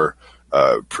for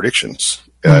predictions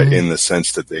in the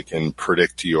sense that they can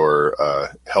predict your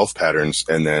health patterns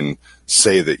and then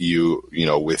say that you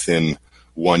within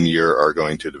 1 year are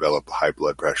going to develop high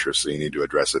blood pressure, so you need to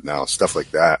address it now. Stuff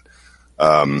like that.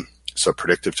 So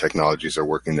predictive technologies are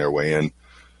working their way in.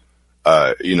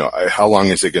 How long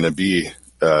is it going to be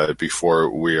before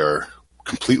we are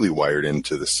completely wired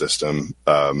into the system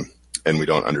and we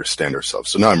don't understand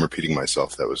ourselves? So now I'm repeating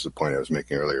myself. That was the point I was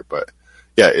making earlier. But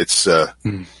yeah, it's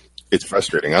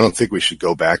frustrating. I don't think we should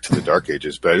go back to the dark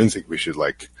ages, but I didn't think we should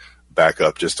back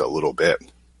up just a little bit,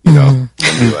 and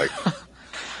be like,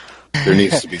 there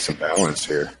needs to be some balance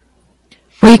here.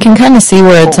 Well, you can kind of see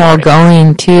where it's all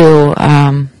going too.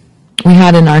 We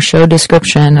had in our show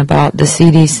description about the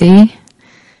CDC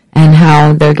and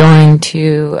how they're going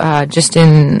to, just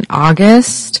in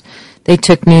August, they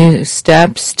took new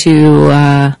steps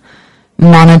to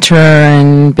monitor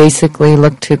and basically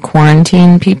look to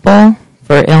quarantine people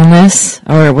for illness,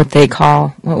 or what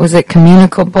was it,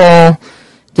 communicable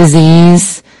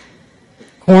disease?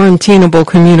 Quarantinable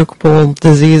communicable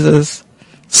diseases,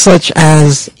 such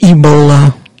as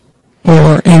Ebola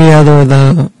or any other of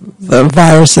the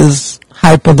viruses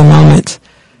hype of the moment.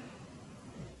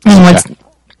 And what's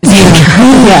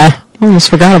yeah, I almost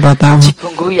forgot about that one.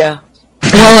 Chikungunya.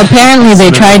 Well, apparently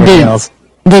they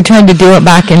tried to do it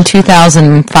back in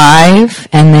 2005,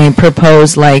 and they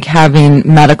proposed having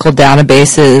medical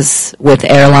databases with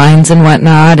airlines and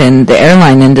whatnot, and the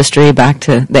airline industry,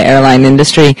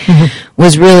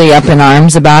 was really up in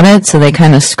arms about it, so they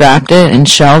kind of scrapped it and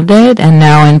shelved it, and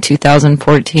now in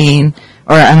 2014,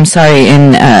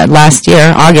 in last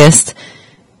year, August,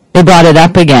 they brought it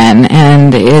up again,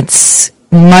 and it's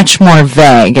much more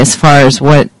vague as far as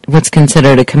what's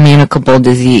considered a communicable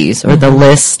disease, or the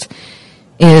list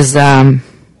is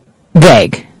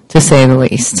vague, to say the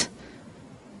least.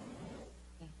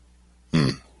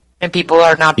 And people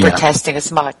are not protesting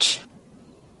as much.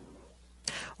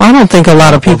 I don't think a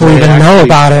lot of people even know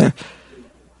about it.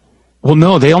 Well,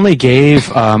 no, they only gave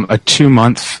a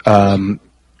 2-month,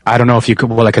 I don't know if you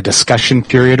could, a discussion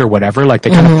period or whatever. They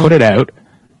kind of put it out,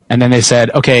 and then they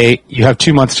said, okay, you have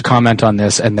 2 months to comment on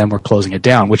this, and then we're closing it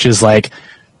down, which is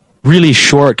really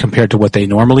short compared to what they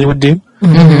normally would do.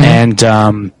 And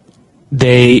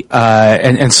they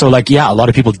so a lot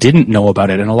of people didn't know about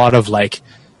it, and a lot of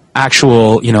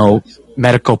actual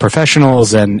medical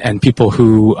professionals and people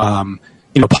who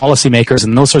policymakers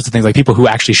and those sorts of things, people who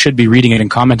actually should be reading it and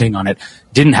commenting on it,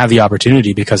 didn't have the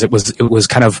opportunity because it was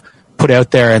kind of put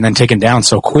out there and then taken down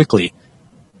so quickly.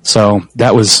 So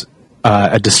that was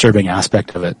a disturbing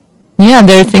aspect of it. Yeah,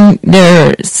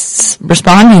 they're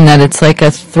responding that it's a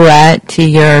threat to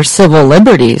your civil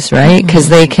liberties, right? Because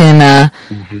they can,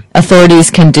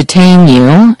 authorities can detain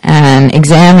you and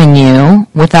examine you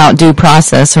without due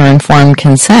process or informed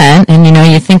consent. And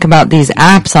you think about these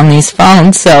apps on these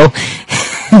phones, so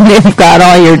they've got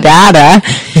all your data,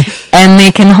 and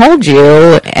they can hold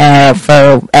you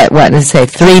for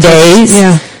 3 days.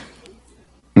 Yeah.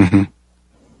 Mm-hmm.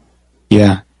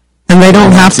 Yeah. And they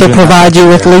don't have to provide you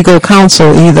with legal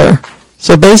counsel either.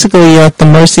 So basically, you're at the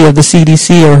mercy of the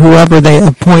CDC or whoever they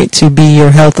appoint to be your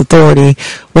health authority,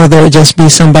 whether it just be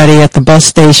somebody at the bus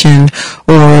station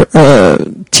or a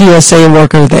TSA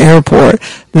worker at the airport.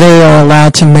 They are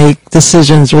allowed to make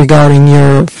decisions regarding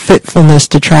your fitfulness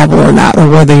to travel or not, or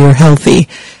whether you're healthy.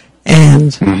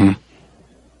 And,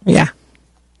 yeah.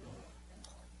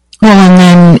 Well, and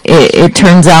then it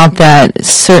turns out that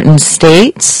certain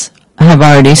states have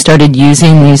already started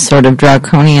using these sort of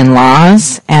draconian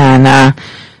laws, and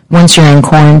once you're in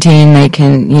quarantine, they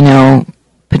can,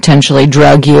 potentially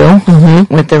drug you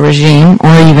with the regime,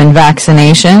 or even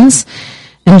vaccinations.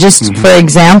 And just for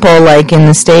example, in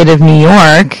the state of New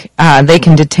York, they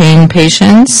can detain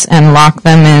patients and lock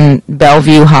them in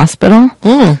Bellevue Hospital.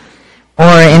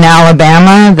 Or in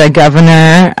Alabama, the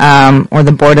governor or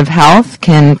the Board of Health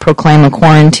can proclaim a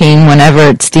quarantine whenever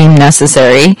it's deemed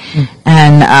necessary,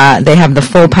 and they have the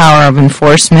full power of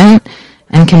enforcement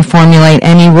and can formulate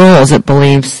any rules it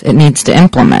believes it needs to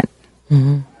implement.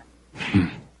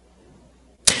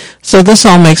 So this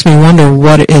all makes me wonder,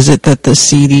 what is it that the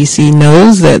CDC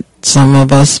knows that some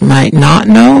of us might not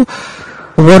know?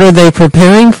 What are they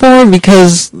preparing for?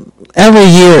 Because every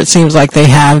year it seems like they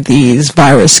have these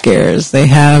virus scares. They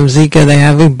have Zika, they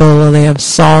have Ebola, they have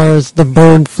SARS, the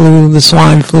bird flu, the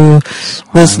swine flu,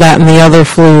 this, that, and the other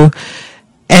flu.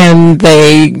 And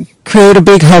they create a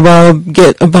big hubbub,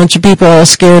 get a bunch of people all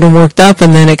scared and worked up,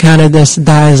 and then it kind of just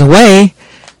dies away.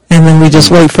 And then we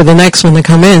just wait for the next one to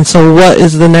come in. So what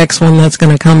is the next one that's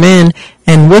going to come in?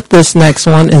 And with this next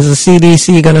one, is the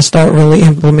CDC going to start really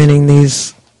implementing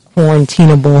these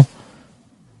quarantinable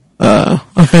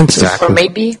offenses?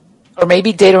 Exactly. Or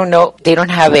maybe they don't know, they don't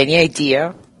have any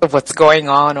idea of what's going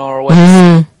on or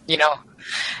what's,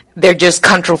 they're just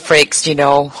control freaks,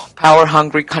 power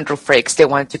hungry control freaks. They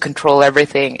want to control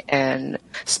everything. And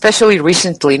especially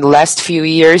recently, in the last few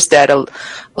years, that a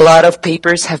lot of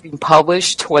papers have been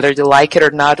published, whether they like it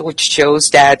or not, which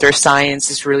shows that their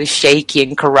science is really shaky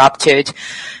and corrupted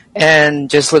and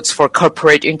just looks for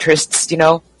corporate interests,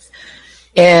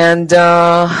 And,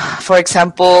 for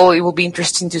example, it will be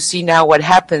interesting to see now what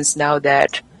happens now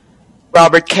that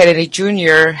Robert Kennedy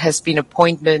Jr. has been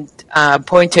appointed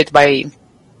by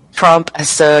Trump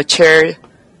as a chair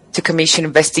to commission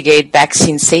investigate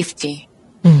vaccine safety.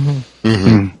 Mm-hmm.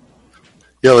 Mm-hmm.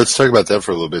 Yeah, let's talk about that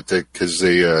for a little bit, because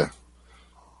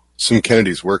some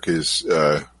Kennedy's work is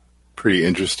pretty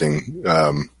interesting.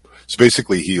 So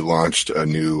basically, he launched a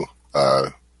new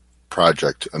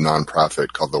project, a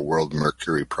nonprofit called the World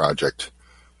Mercury Project,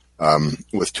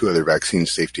 with two other vaccine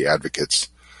safety advocates,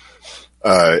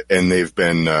 and they've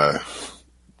been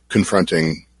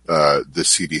confronting the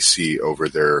CDC over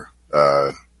their,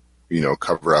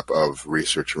 cover-up of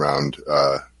research around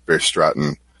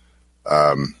Verstraeten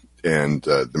and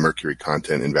the mercury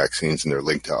content in vaccines and their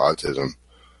link to autism.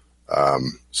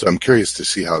 So I'm curious to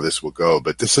see how this will go.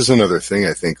 But this is another thing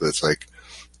I think that's like,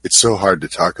 it's so hard to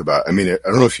talk about. I mean, I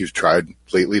don't know if you've tried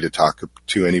lately to talk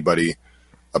to anybody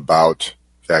about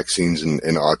vaccines and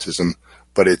autism,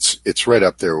 but it's right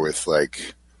up there with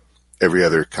like every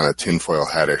other kind of tinfoil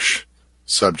hat-ish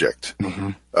subject.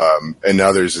 Mm-hmm. And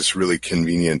now there's this really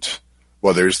convenient,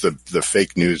 there's the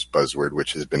fake news buzzword,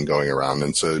 which has been going around.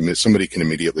 And so somebody can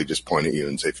immediately just point at you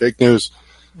and say fake news,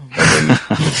 and then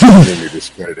you're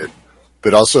discredited.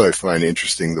 But also I find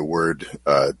interesting the word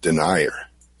denier.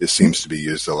 This seems to be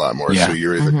used a lot more. Yeah. So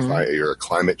you're either you're a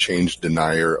climate change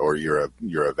denier or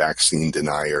you're a vaccine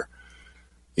denier,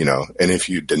 and if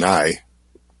you deny,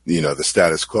 the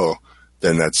status quo,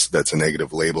 then that's a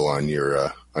negative label on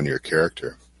your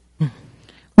character.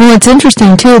 Well, it's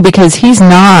interesting too because he's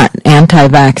not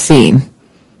anti-vaccine,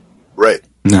 right?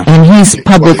 No, and he's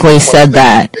publicly said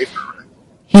that.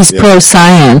 He's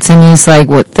pro-science, and he's like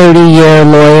 30-year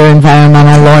lawyer,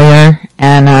 environmental lawyer,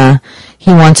 and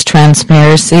he wants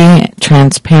transparency,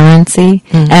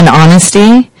 and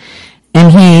honesty.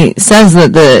 And he says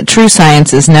that the true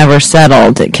science is never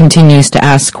settled; it continues to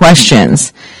ask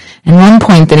questions. And one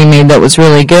point that he made that was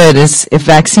really good is, if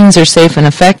vaccines are safe and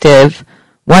effective,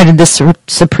 why did the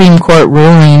Supreme Court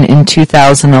ruling in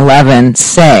 2011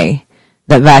 say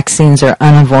that vaccines are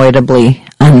unavoidably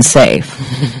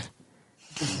unsafe?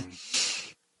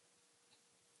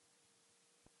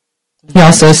 He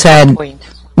also said,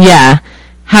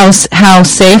 how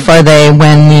safe are they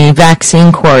when the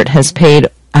vaccine court has paid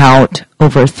out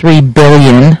over $3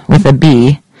 billion with a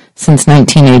B since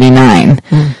 1989?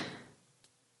 Mm.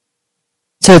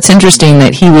 So it's interesting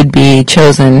that he would be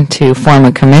chosen to form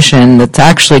a commission that's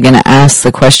actually going to ask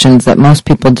the questions that most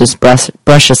people just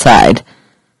brush aside.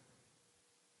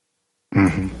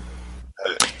 Mm-hmm.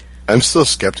 I'm still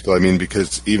skeptical. I mean,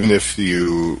 because even if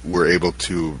you were able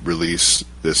to release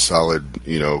this solid,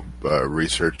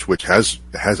 research, which has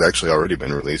actually already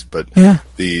been released, but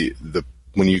the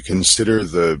when you consider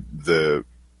the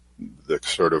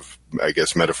sort of, I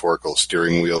guess, metaphorical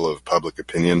steering wheel of public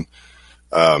opinion,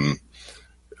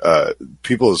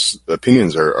 people's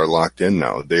opinions are locked in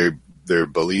now. They're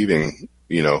believing,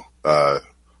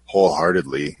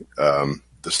 wholeheartedly,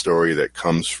 the story that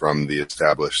comes from the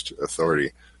established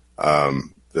authority.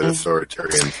 The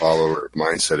authoritarian follower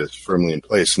mindset is firmly in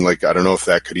place. And I don't know if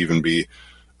that could even be,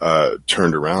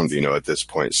 turned around, at this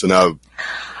point. So now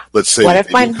let's say they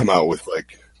do come out with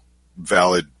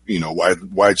valid,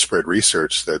 widespread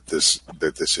research that this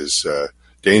is,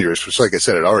 dangerous, which, like I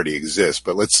said, it already exists.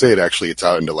 But let's say it actually gets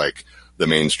out into the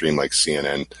mainstream,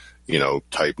 CNN,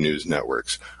 type news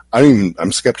networks.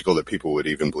 I'm skeptical that people would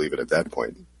even believe it at that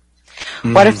point.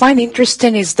 Mm-hmm. What I find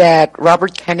interesting is that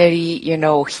Robert Kennedy,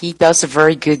 he does a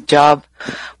very good job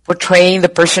portraying the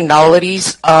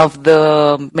personalities of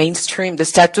the mainstream, the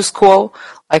status quo,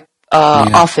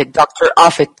 Offit, Dr.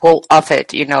 Offit, Paul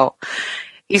Offit,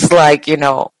 he's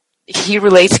he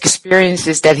relates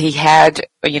experiences that he had,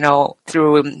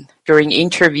 during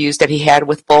interviews that he had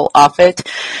with Paul Offit.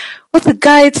 Well, the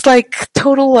guy, it's like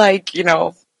total,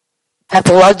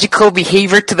 pathological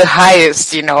behavior to the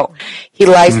highest, He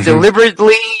lies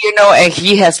deliberately, and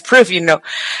he has proof,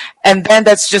 And then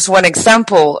that's just one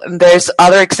example. And there's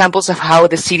other examples of how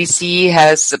the CDC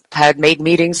had made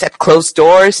meetings at closed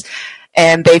doors,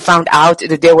 and they found out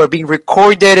that they were being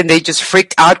recorded, and they just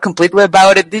freaked out completely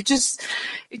about it. It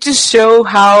just show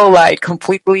how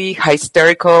completely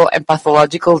hysterical and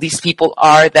pathological these people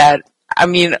are. That,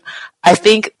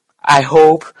 I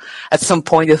hope at some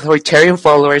point the authoritarian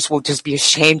followers will just be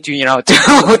ashamed to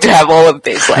have all of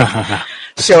this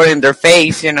shown in their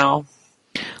face. Well,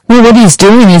 what he's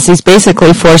doing is he's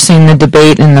basically forcing the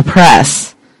debate in the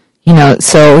press.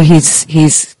 So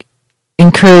he's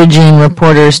encouraging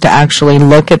reporters to actually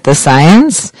look at the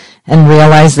science and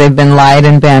realize they've been lied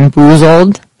and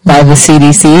bamboozled by the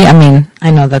CDC.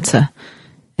 I know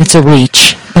it's a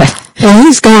reach. Well,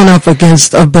 he's going up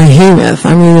against a behemoth.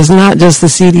 It's not just the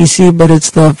CDC, but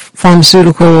it's the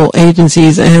pharmaceutical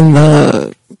agencies and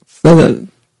the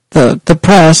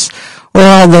press, or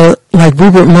all the,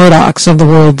 Rupert Murdochs of the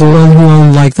world, the one who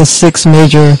own, the 6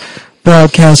 major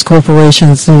broadcast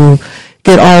corporations who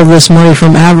get all of this money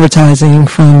from advertising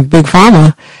from Big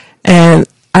Pharma. And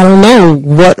I don't know,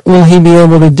 what will he be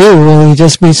able to do? Will he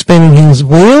just be spinning his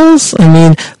wheels?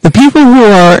 The people who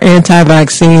are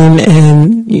anti-vaccine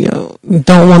and,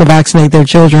 don't want to vaccinate their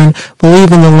children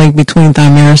believe in the link between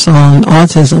thimerosal and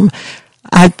autism.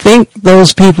 I think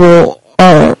those people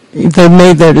they've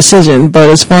made their decision, but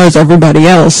as far as everybody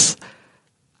else,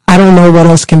 I don't know what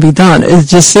else can be done. It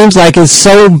just seems like it's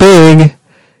so big,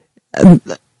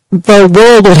 the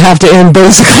world would have to end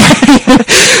basically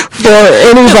for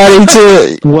anybody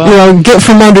to, get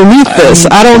from underneath this.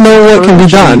 I don't know what can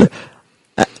be done.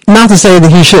 Not to say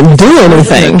that he shouldn't do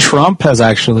anything. Trump has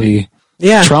actually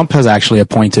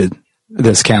appointed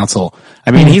this council.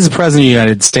 He's the president of the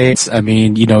United States.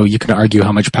 You can argue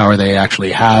how much power they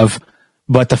actually have,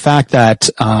 but the fact that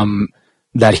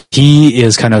that he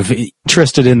is kind of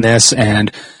interested in this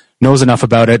and knows enough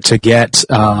about it to get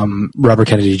Robert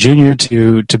Kennedy Jr.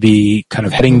 to be kind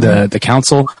of heading the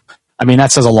council,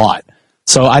 that says a lot.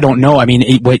 So I don't know.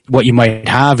 What you might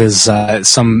have is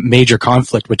some major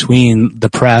conflict between the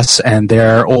press and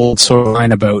their old sort of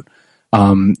line about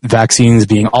vaccines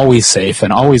being always safe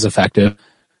and always effective.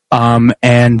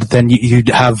 And then you'd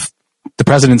have the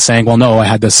president saying, well, no, I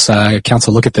had this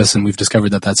council look at this and we've discovered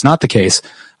that that's not the case.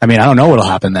 I don't know what'll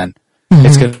happen then. Mm-hmm.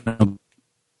 It's going to...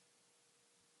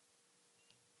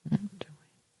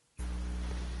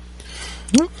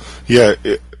 Yeah,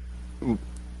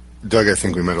 Doug, I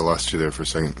think we might have lost you there for a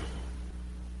second.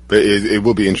 But it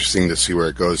will be interesting to see where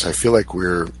it goes. I feel like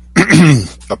we're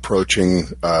approaching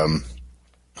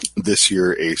this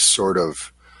year a sort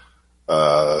of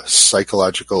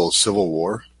psychological civil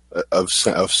war of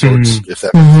sorts, if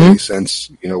that makes any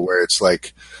sense. Where it's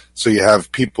so you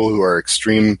have people who are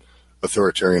extreme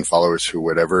authoritarian followers who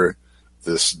whatever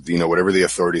the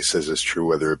authority says is true,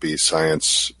 whether it be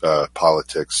science,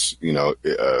 politics,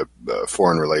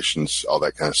 foreign relations, all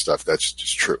that kind of stuff, that's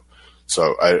just true.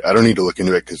 So I don't need to look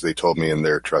into it because they told me in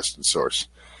their trusted source.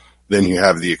 Then you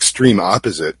have the extreme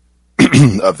opposite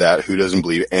of that who doesn't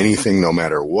believe anything no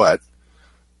matter what.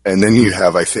 And then you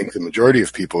have, I think, the majority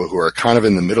of people who are kind of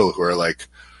in the middle who are like,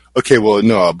 okay, well,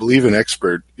 no, I'll believe an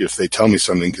expert if they tell me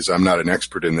something because I'm not an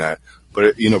expert in that.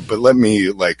 But, but let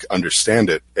me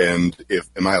understand it. And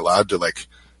am I allowed to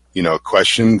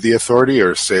question the authority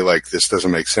or say this doesn't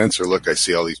make sense, or look, I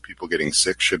see all these people getting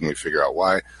sick. Shouldn't we figure out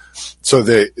why? So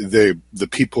the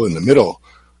people in the middle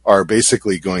are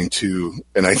basically going to,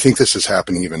 and I think this is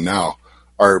happening even now,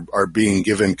 are being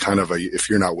given kind of a, if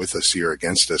you're not with us, you're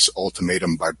against us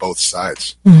ultimatum by both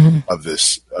sides of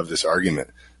this argument.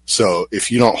 So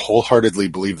if you don't wholeheartedly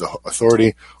believe the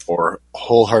authority or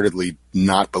wholeheartedly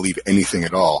not believe anything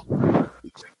at all,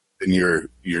 then you're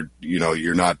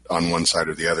not on one side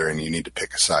or the other, and you need to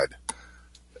pick a side.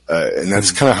 And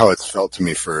that's kind of how it's felt to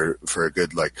me for a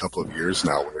good couple of years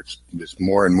now, where it's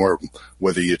more and more,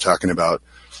 whether you're talking about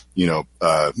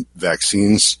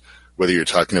vaccines, whether you're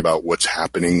talking about what's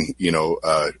happening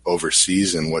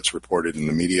overseas and what's reported in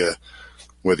the media,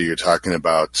 whether you're talking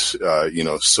about,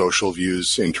 social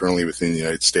views internally within the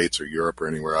United States or Europe or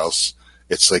anywhere else.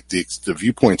 It's the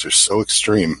viewpoints are so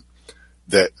extreme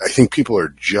that I think people are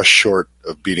just short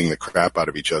of beating the crap out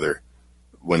of each other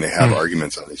when they have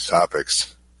arguments on these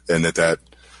topics. And that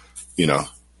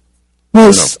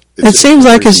well, it seems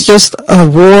like it's just a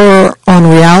war on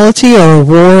reality or a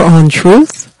war on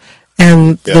truth.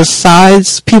 and the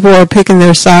sides, people are picking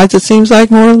their sides. It seems like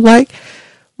more like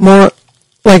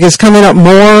it's coming up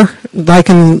more like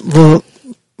in the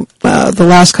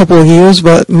last couple of years,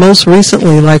 but most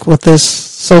recently, like with this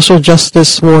social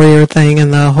justice warrior thing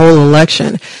and the whole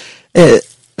election, it,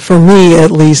 for me at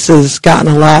least, has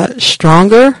gotten a lot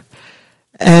stronger,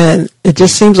 and it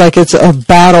just seems like it's a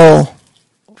battle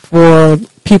for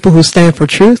people who stand for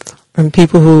truth and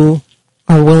people who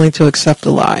are willing to accept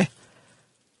a lie.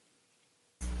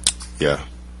 Yeah.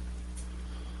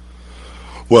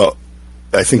 Well,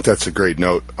 I think that's a great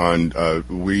note on,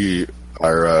 we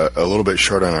are a little bit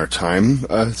short on our time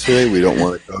today. We don't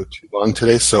want to go too long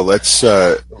today, so let's...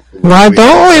 Why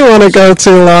don't we want to go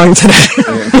too long today?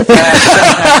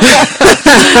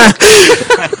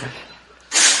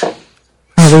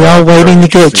 Are we all waiting to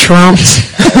get trumped?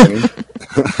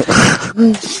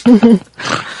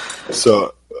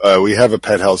 So we have a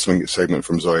pet health segment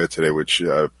from Zoya today, which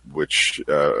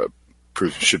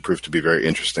should prove to be very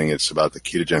interesting. It's about the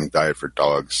ketogenic diet for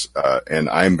dogs, and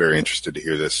I'm very interested to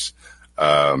hear this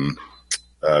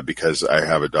because I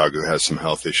have a dog who has some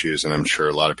health issues, and I'm sure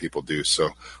a lot of people do.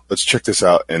 So let's check this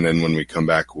out, and then when we come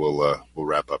back, we'll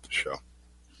wrap up the show.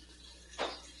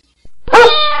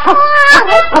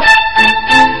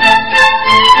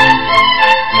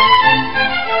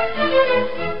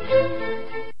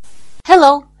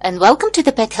 Hello, and welcome to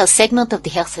the Pet Health segment of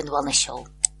the Health and Wellness Show.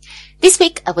 This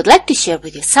week, I would like to share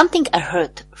with you something I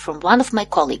heard from one of my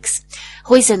colleagues,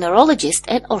 who is a neurologist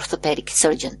and orthopedic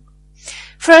surgeon.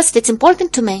 First, it's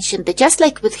important to mention that just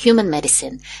like with human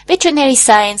medicine, veterinary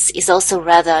science is also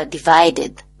rather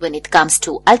divided when it comes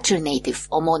to alternative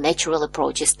or more natural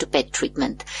approaches to pet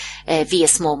treatment via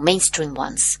more mainstream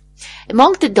ones.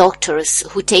 Among the doctors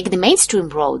who take the mainstream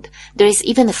road, there is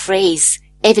even a phrase,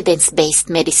 evidence-based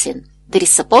medicine, that is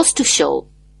supposed to show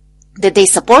that they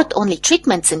support only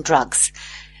treatments and drugs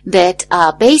that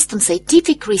are based on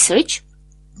scientific research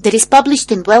that is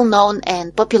published in well-known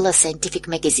and popular scientific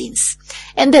magazines,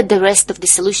 and that the rest of the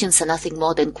solutions are nothing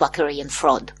more than quackery and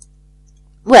fraud.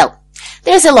 Well,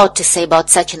 there's a lot to say about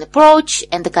such an approach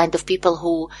and the kind of people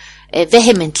who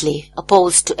vehemently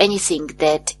oppose to anything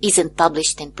that isn't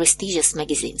published in prestigious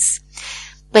magazines.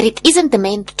 But it isn't the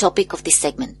main topic of this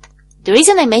segment. The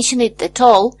reason I mention it at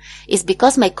all is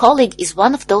because my colleague is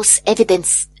one of those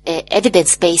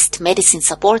evidence-based medicine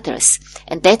supporters,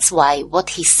 and that's why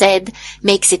what he said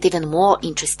makes it even more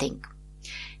interesting.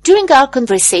 During our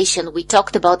conversation, we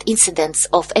talked about incidents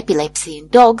of epilepsy in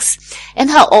dogs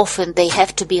and how often they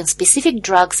have to be on specific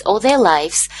drugs all their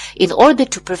lives in order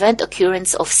to prevent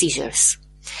occurrence of seizures.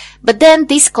 But then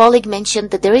this colleague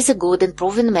mentioned that there is a good and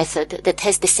proven method that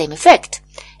has the same effect,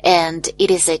 and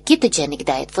it is a ketogenic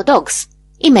diet for dogs.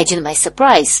 Imagine my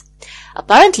surprise.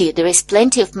 Apparently, there is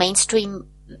plenty of mainstream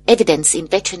evidence in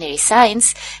veterinary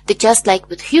science that, just like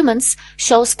with humans,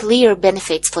 shows clear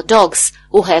benefits for dogs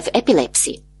who have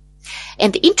epilepsy.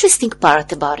 And the interesting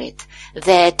part about it,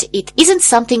 that it isn't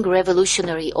something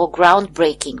revolutionary or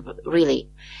groundbreaking, really.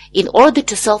 In order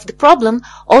to solve the problem,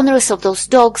 owners of those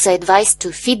dogs are advised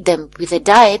to feed them with a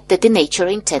diet that the nature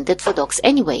intended for dogs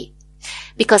anyway.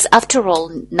 Because after all,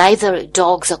 neither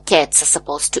dogs or cats are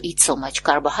supposed to eat so much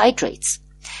carbohydrates.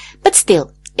 But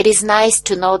still, it is nice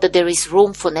to know that there is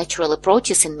room for natural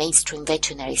approaches in mainstream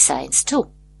veterinary science too.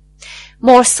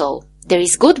 More so, there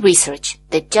is good research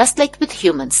that, just like with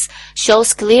humans,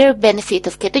 shows clear benefit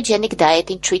of ketogenic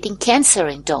diet in treating cancer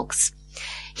in dogs.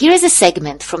 Here is a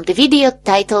segment from the video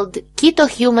titled Keto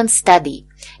Human Study,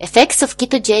 Effects of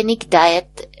Ketogenic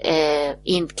Diet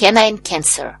in Canine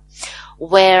Cancer,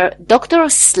 where Dr.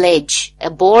 Sledge, a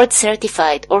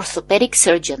board-certified orthopedic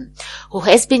surgeon who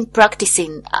has been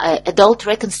practicing adult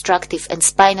reconstructive and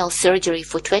spinal surgery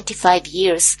for 25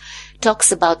 years,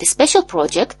 talks about a special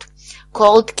project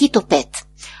called Keto Pet,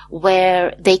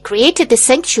 where they created a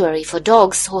sanctuary for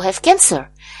dogs who have cancer,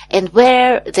 and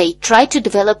where they try to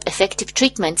develop effective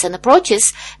treatments and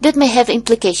approaches that may have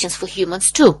implications for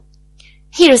humans too.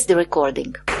 Here's the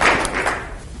recording.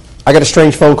 I got a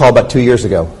strange phone call about 2 years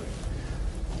ago.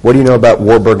 What do you know about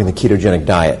Warburg and the ketogenic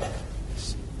diet?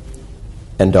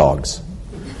 And dogs.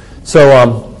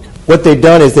 So what they'd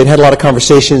done is they'd had a lot of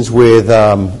conversations with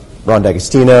Ron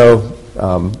D'Agostino.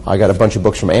 I got a bunch of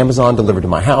books from Amazon delivered to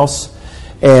my house.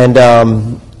 And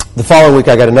the following week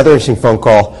I got another interesting phone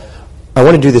call. I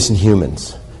want to do this in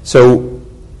humans. So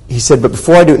he said, but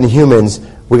before I do it in the humans,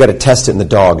 we got to test it in the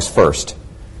dogs first.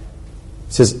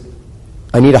 He says,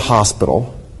 I need a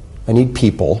hospital, I need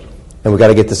people, and we got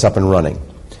to get this up and running.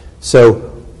 So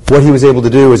what he was able to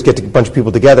do is get a bunch of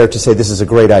people together to say this is a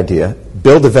great idea,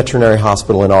 build a veterinary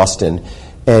hospital in Austin,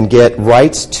 and get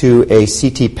rights to a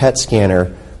CT PET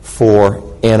scanner for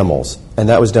animals, and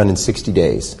that was done in 60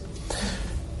 days.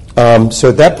 So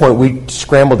at that point, we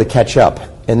scrambled to catch up,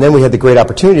 and then we had the great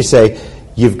opportunity to say,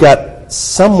 you've got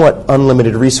somewhat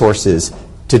unlimited resources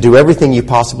to do everything you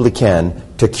possibly can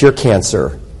to cure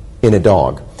cancer in a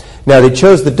dog. Now, they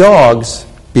chose the dogs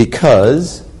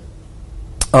because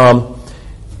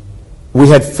we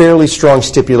had fairly strong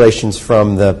stipulations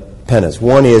from the PENAs.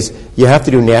 One is you have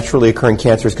to do naturally occurring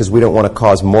cancers because we don't want to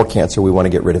cause more cancer. We want to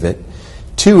get rid of it.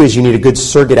 Two is you need a good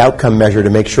surrogate outcome measure to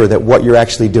make sure that what you're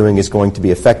actually doing is going to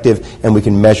be effective and we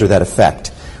can measure that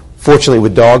effect. Fortunately,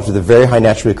 with dogs with a very high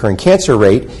naturally occurring cancer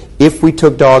rate, if we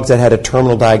took dogs that had a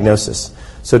terminal diagnosis,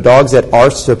 so dogs that are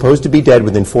supposed to be dead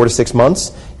within 4 to 6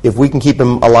 months, if we can keep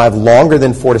them alive longer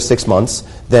than 4 to 6 months,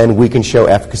 then we can show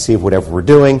efficacy of whatever we're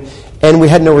doing. And we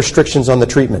had no restrictions on the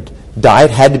treatment. Diet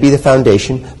had to be the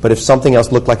foundation, but if something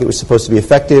else looked like it was supposed to be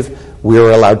effective, we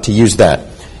were allowed to use that.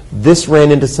 This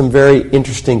ran into some very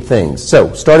interesting things.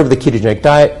 So, started with the ketogenic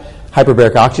diet,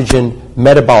 hyperbaric oxygen,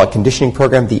 metabolic conditioning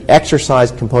program. The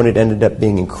exercise component ended up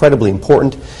being incredibly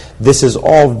important. This is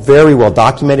all very well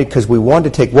documented because we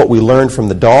wanted to take what we learned from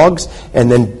the dogs and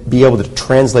then be able to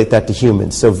translate that to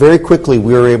humans. So very quickly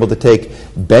we were able to take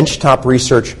benchtop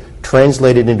research,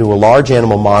 translate it into a large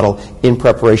animal model in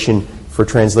preparation for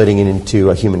translating it into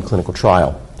a human clinical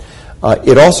trial.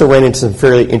 It also ran into some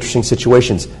fairly interesting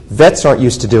situations. Vets aren't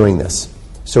used to doing this.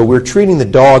 So we're treating the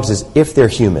dogs as if they're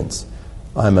humans.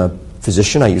 I'm a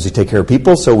physician. I usually take care of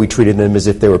people, so we treated them as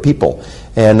if they were people.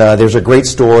 And there's a great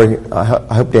story. I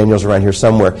hope Daniel's around here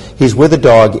somewhere. He's with a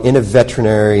dog in a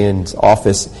veterinarian's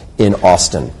office in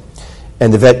Austin.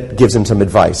 And the vet gives him some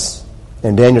advice.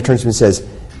 And Daniel turns to him and says,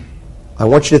 I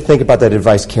want you to think about that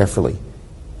advice carefully.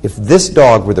 If this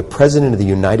dog were the president of the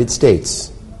United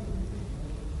States,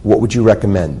 what would you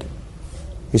recommend?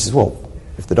 He says, well,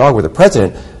 if the dog were the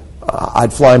president,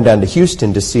 I'd fly him down to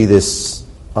Houston to see this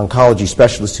oncology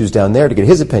specialist who's down there to get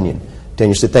his opinion.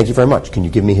 Daniel said, thank you very much. Can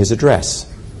you give me his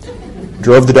address?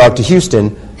 Drove the dog to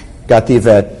Houston, got the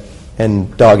vet,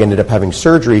 and dog ended up having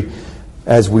surgery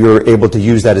as we were able to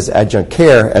use that as adjunct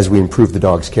care as we improved the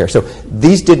dog's care. So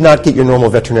these did not get your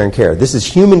normal veterinarian care. This is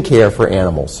human care for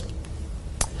animals.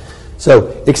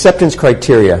 So acceptance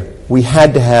criteria, we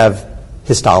had to have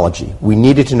histology. We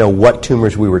needed to know what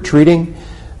tumors we were treating.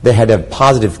 They had to have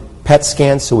positive PET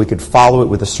scans so we could follow it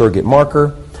with a surrogate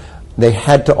marker. They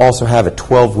had to also have a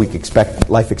 12-week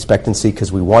life expectancy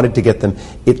because we wanted to get them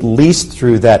at least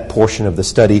through that portion of the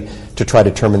study to try to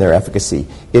determine their efficacy.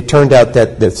 It turned out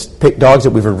that the dogs that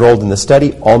we've enrolled in the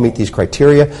study all meet these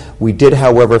criteria. We did,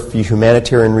 however, for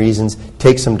humanitarian reasons,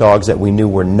 take some dogs that we knew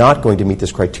were not going to meet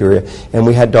this criteria, and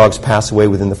we had dogs pass away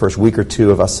within the first week or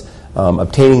two of us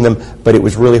obtaining them, but it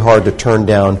was really hard to turn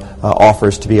down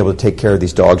offers to be able to take care of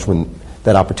these dogs when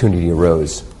that opportunity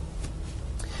arose.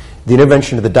 The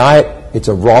intervention of the diet, it's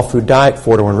a raw food diet,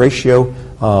 4-to-1 ratio.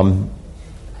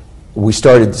 We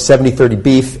started 70-30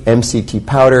 beef, MCT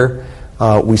powder.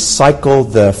 We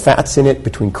cycled the fats in it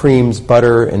between creams,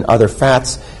 butter, and other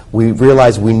fats. We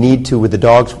realized we need to, with the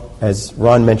dogs, as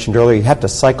Ron mentioned earlier, you have to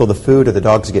cycle the food or the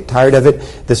dogs get tired of it.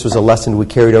 This was a lesson we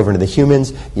carried over into the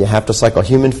humans. You have to cycle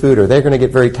human food or they're going to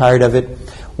get very tired of it.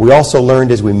 We also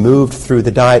learned as we moved through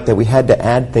the diet that we had to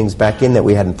add things back in that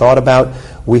we hadn't thought about.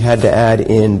 We had to add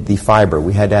in the fiber.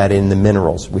 We had to add in the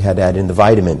minerals. We had to add in the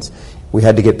vitamins. We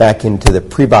had to get back into the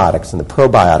prebiotics and the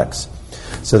probiotics.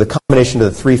 So the combination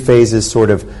of the three phases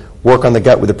sort of work on the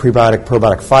gut with the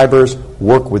probiotic fibers,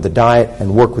 work with the diet,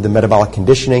 and work with the metabolic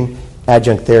conditioning,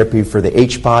 adjunct therapy for the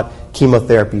H-spot,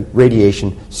 chemotherapy,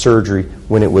 radiation, surgery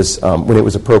when it was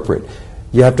appropriate.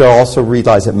 You have to also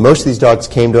realize that most of these dogs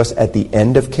came to us at the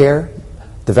end of care.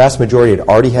 The vast majority had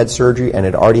already had surgery and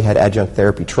had already had adjunct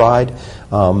therapy tried.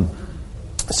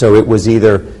 So it was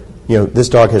either, this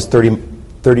dog has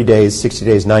 30 days, 60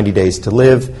 days, 90 days to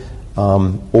live,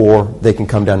 or they can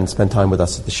come down and spend time with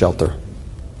us at the shelter.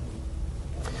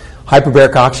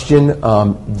 Hyperbaric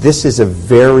oxygen, this is a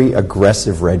very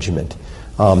aggressive regimen.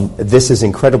 This is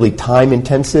incredibly time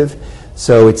intensive,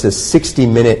 so it's a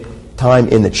 60-minute time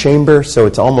in the chamber, so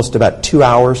it's almost about 2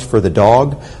 hours for the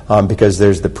dog because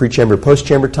there's the pre-chamber,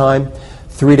 post-chamber time,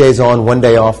 3 days on, 1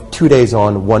 day off, 2 days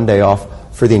on, 1 day off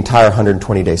for the entire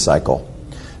 120-day cycle.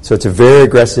 So it's a very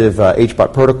aggressive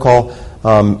HBOT protocol,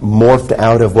 morphed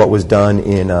out of what was done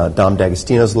in Dom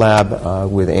D'Agostino's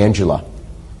lab with Angela.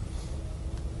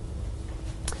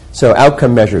 So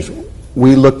outcome measures.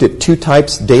 We looked at 2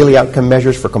 types, daily outcome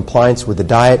measures for compliance with the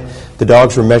diet. The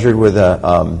dogs were measured with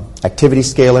an activity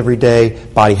scale every day,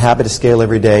 body habitus scale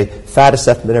every day, fat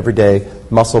assessment every day,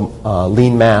 muscle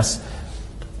lean mass.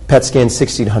 PET scans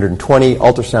 60 to 120,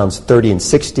 ultrasounds 30 and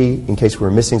 60 in case we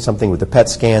were missing something with the PET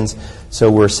scans.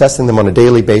 So we're assessing them on a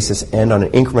daily basis and on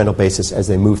an incremental basis as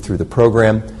they move through the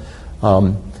program.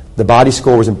 The body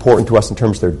score was important to us in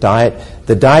terms of their diet.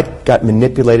 The diet got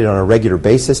manipulated on a regular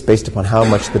basis based upon how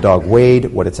much the dog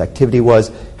weighed, what its activity was,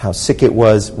 how sick it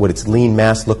was, what its lean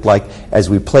mass looked like, as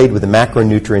we played with the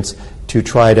macronutrients to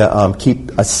try to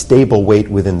keep a stable weight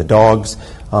within the dogs.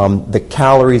 The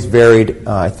calories varied,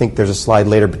 I think there's a slide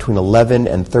later, between 11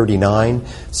 and 39.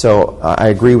 So I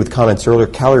agree with comments earlier.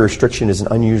 Calorie restriction is an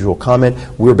unusual comment.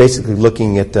 We're basically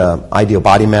looking at ideal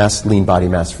body mass, lean body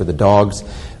mass for the dogs.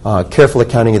 Careful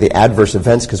accounting of the adverse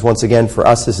events, because once again, for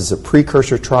us, this is a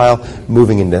precursor trial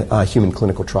moving into human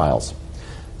clinical trials.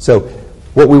 So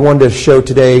what we wanted to show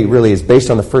today really is based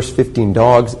on the first 15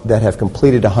 dogs that have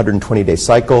completed a 120-day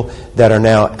cycle that are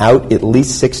now out at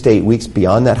least 6 to 8 weeks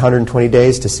beyond that 120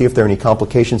 days to see if there are any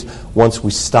complications once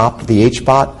we stop the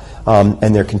HBOT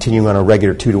and they're continuing on a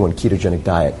regular 2-to-1 ketogenic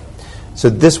diet. So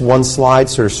this one slide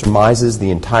sort of surmises the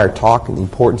entire talk and the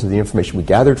importance of the information we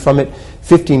gathered from it.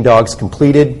 15 dogs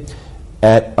completed.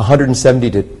 At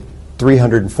 170 to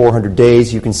 300 and 400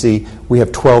 days, you can see we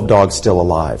have 12 dogs still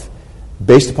alive.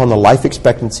 Based upon the life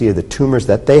expectancy of the tumors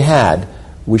that they had,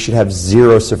 we should have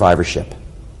 0 survivorship.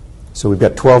 So we've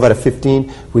got 12 out of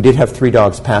 15. We did have 3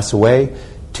 dogs pass away.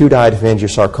 2 died of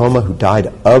angiosarcoma, who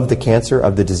died of the cancer,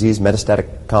 of the disease,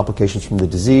 metastatic complications from the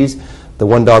disease. The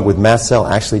one dog with mast cell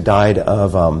actually died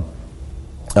of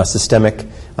a systemic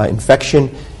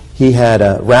infection. He had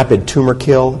a rapid tumor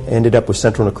kill, ended up with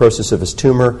central necrosis of his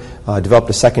tumor,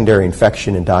 developed a secondary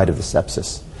infection, and died of the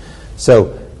sepsis.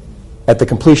 So at the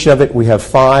completion of it, we have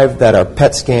 5 that are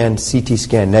PET scan, CT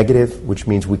scan negative, which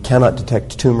means we cannot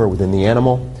detect tumor within the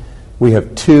animal. We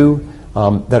have 2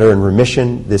 that are in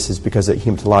remission. This is because of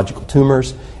hematological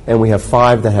tumors. And we have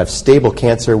 5 that have stable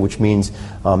cancer, which means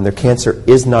their cancer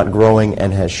is not growing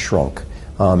and has shrunk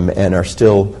and are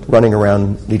still running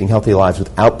around leading healthy lives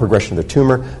without progression of their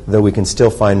tumor, though we can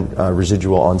still find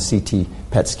residual on CT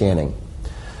PET scanning.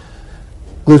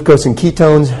 Glucose and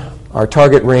ketones, our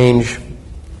target range,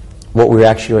 what we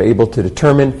actually were able to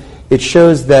determine. It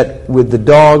shows that with the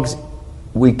dogs,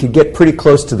 we could get pretty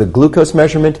close to the glucose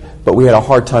measurement, but we had a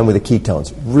hard time with the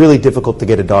ketones. Really difficult to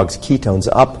get a dog's ketones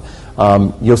up.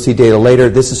 You'll see data later.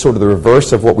 This is sort of the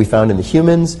reverse of what we found in the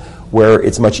humans, where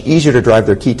it's much easier to drive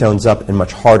their ketones up and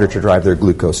much harder to drive their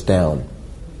glucose down.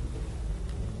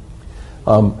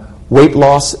 Weight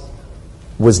loss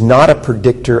was not a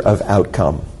predictor of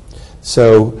outcome.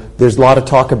 So there's a lot of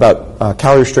talk about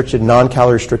calorie restricted,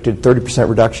 non-calorie restricted, 30%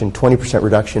 reduction, 20%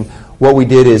 reduction. What we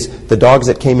did is the dogs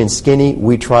that came in skinny,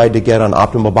 we tried to get on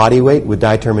optimal body weight with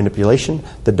dietary manipulation.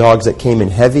 The dogs that came in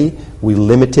heavy, we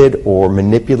limited or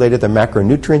manipulated their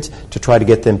macronutrients to try to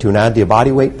get them to an ideal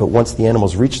body weight. But once the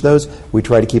animals reached those, we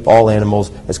tried to keep all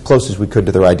animals as close as we could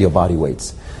to their ideal body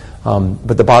weights.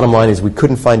 But the bottom line is we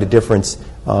couldn't find a difference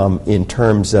in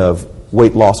terms of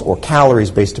weight loss or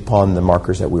calories based upon the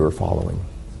markers that we were following.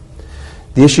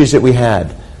 The issues that we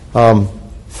had,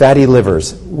 fatty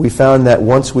livers. We found that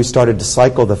once we started to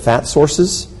cycle the fat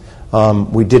sources,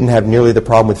 we didn't have nearly the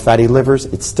problem with fatty livers.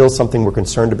 It's still something we're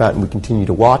concerned about and we continue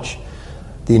to watch.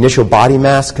 The initial body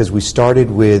mass, because we started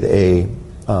with a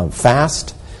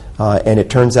fast, and it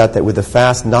turns out that with the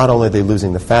fast, not only are they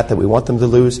losing the fat that we want them to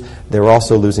lose, they're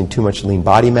also losing too much lean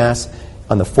body mass.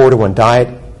 On the 4-to-1 diet,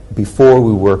 before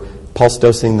we were pulse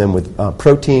dosing them with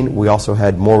protein, we also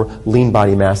had more lean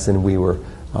body mass than we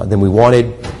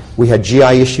wanted. We had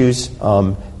GI issues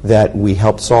that we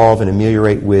helped solve and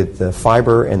ameliorate with the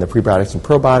fiber and the prebiotics and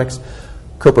probiotics.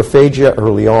 Coprophagia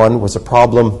early on was a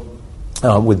problem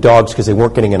with dogs because they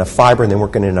weren't getting enough fiber and they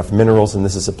weren't getting enough minerals, and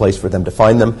this is a place for them to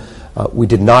find them. We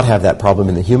did not have that problem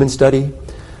in the human study.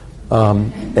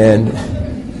 And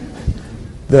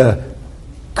the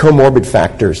comorbid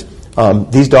factors.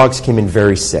 These dogs came in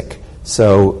very sick.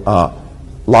 So a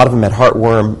lot of them had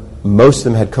heartworm. Most of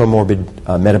them had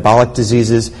comorbid metabolic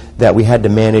diseases that we had to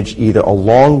manage either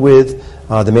along with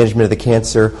the management of the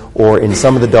cancer, or in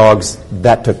some of the dogs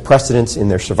that took precedence in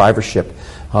their survivorship.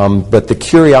 But the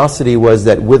curiosity was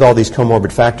that with all these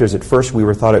comorbid factors, at first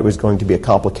we thought it was going to be a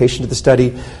complication to the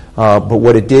study. But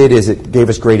what it did is it gave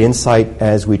us great insight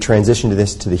as we transitioned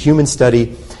this to the human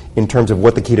study in terms of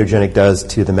what the ketogenic does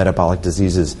to the metabolic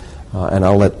diseases. And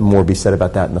I'll let more be said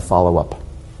about that in the follow-up.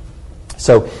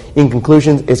 So in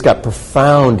conclusion, it's got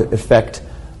profound effect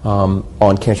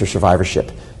on cancer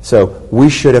survivorship. So we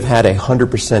should have had a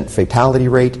 100% fatality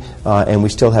rate, and we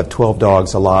still have 12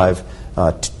 dogs alive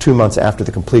 2 months after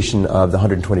the completion of the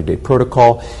 120-day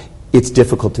protocol. It's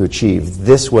difficult to achieve.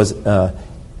 This was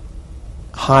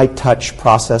high-touch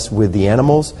process with the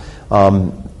animals.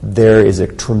 There is a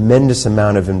tremendous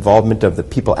amount of involvement of the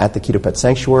people at the Keto Pet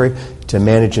Sanctuary to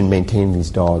manage and maintain these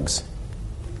dogs.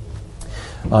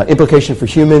 Implication for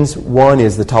humans, one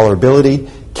is the tolerability.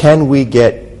 Can we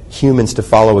get humans to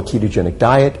follow a ketogenic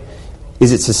diet?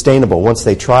 Is it sustainable? Once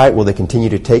they try it, will they continue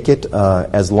to take it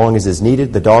as long as is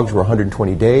needed? The dogs were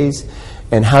 120 days.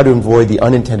 And how to avoid the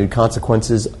unintended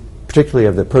consequences, particularly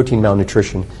of the protein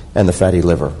malnutrition and the fatty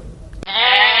liver.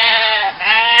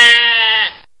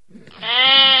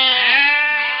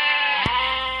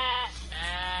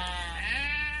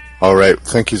 All right.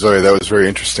 Thank you, Zoe. That was very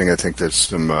interesting. I think there's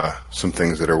some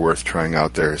things that are worth trying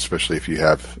out there, especially if you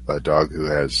have a dog who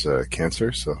has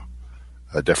cancer. So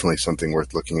definitely something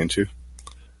worth looking into.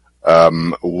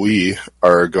 We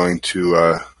are going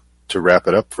to wrap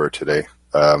it up for today.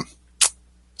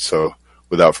 So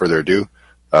without further ado,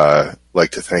 I'd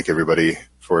like to thank everybody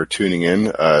for tuning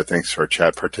in. Thanks to our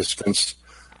chat participants.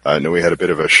 I know we had a bit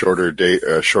of a shorter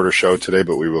show today,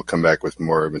 but we will come back with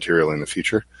more material in the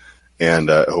future.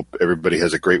 And I hope everybody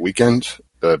has a great weekend.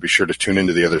 Be sure to tune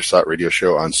into the Other Slot Radio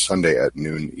Show on Sunday at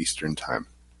noon Eastern Time.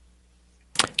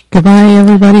 Goodbye,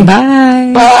 everybody.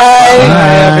 Bye.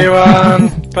 Bye,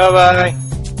 everyone. Bye-bye.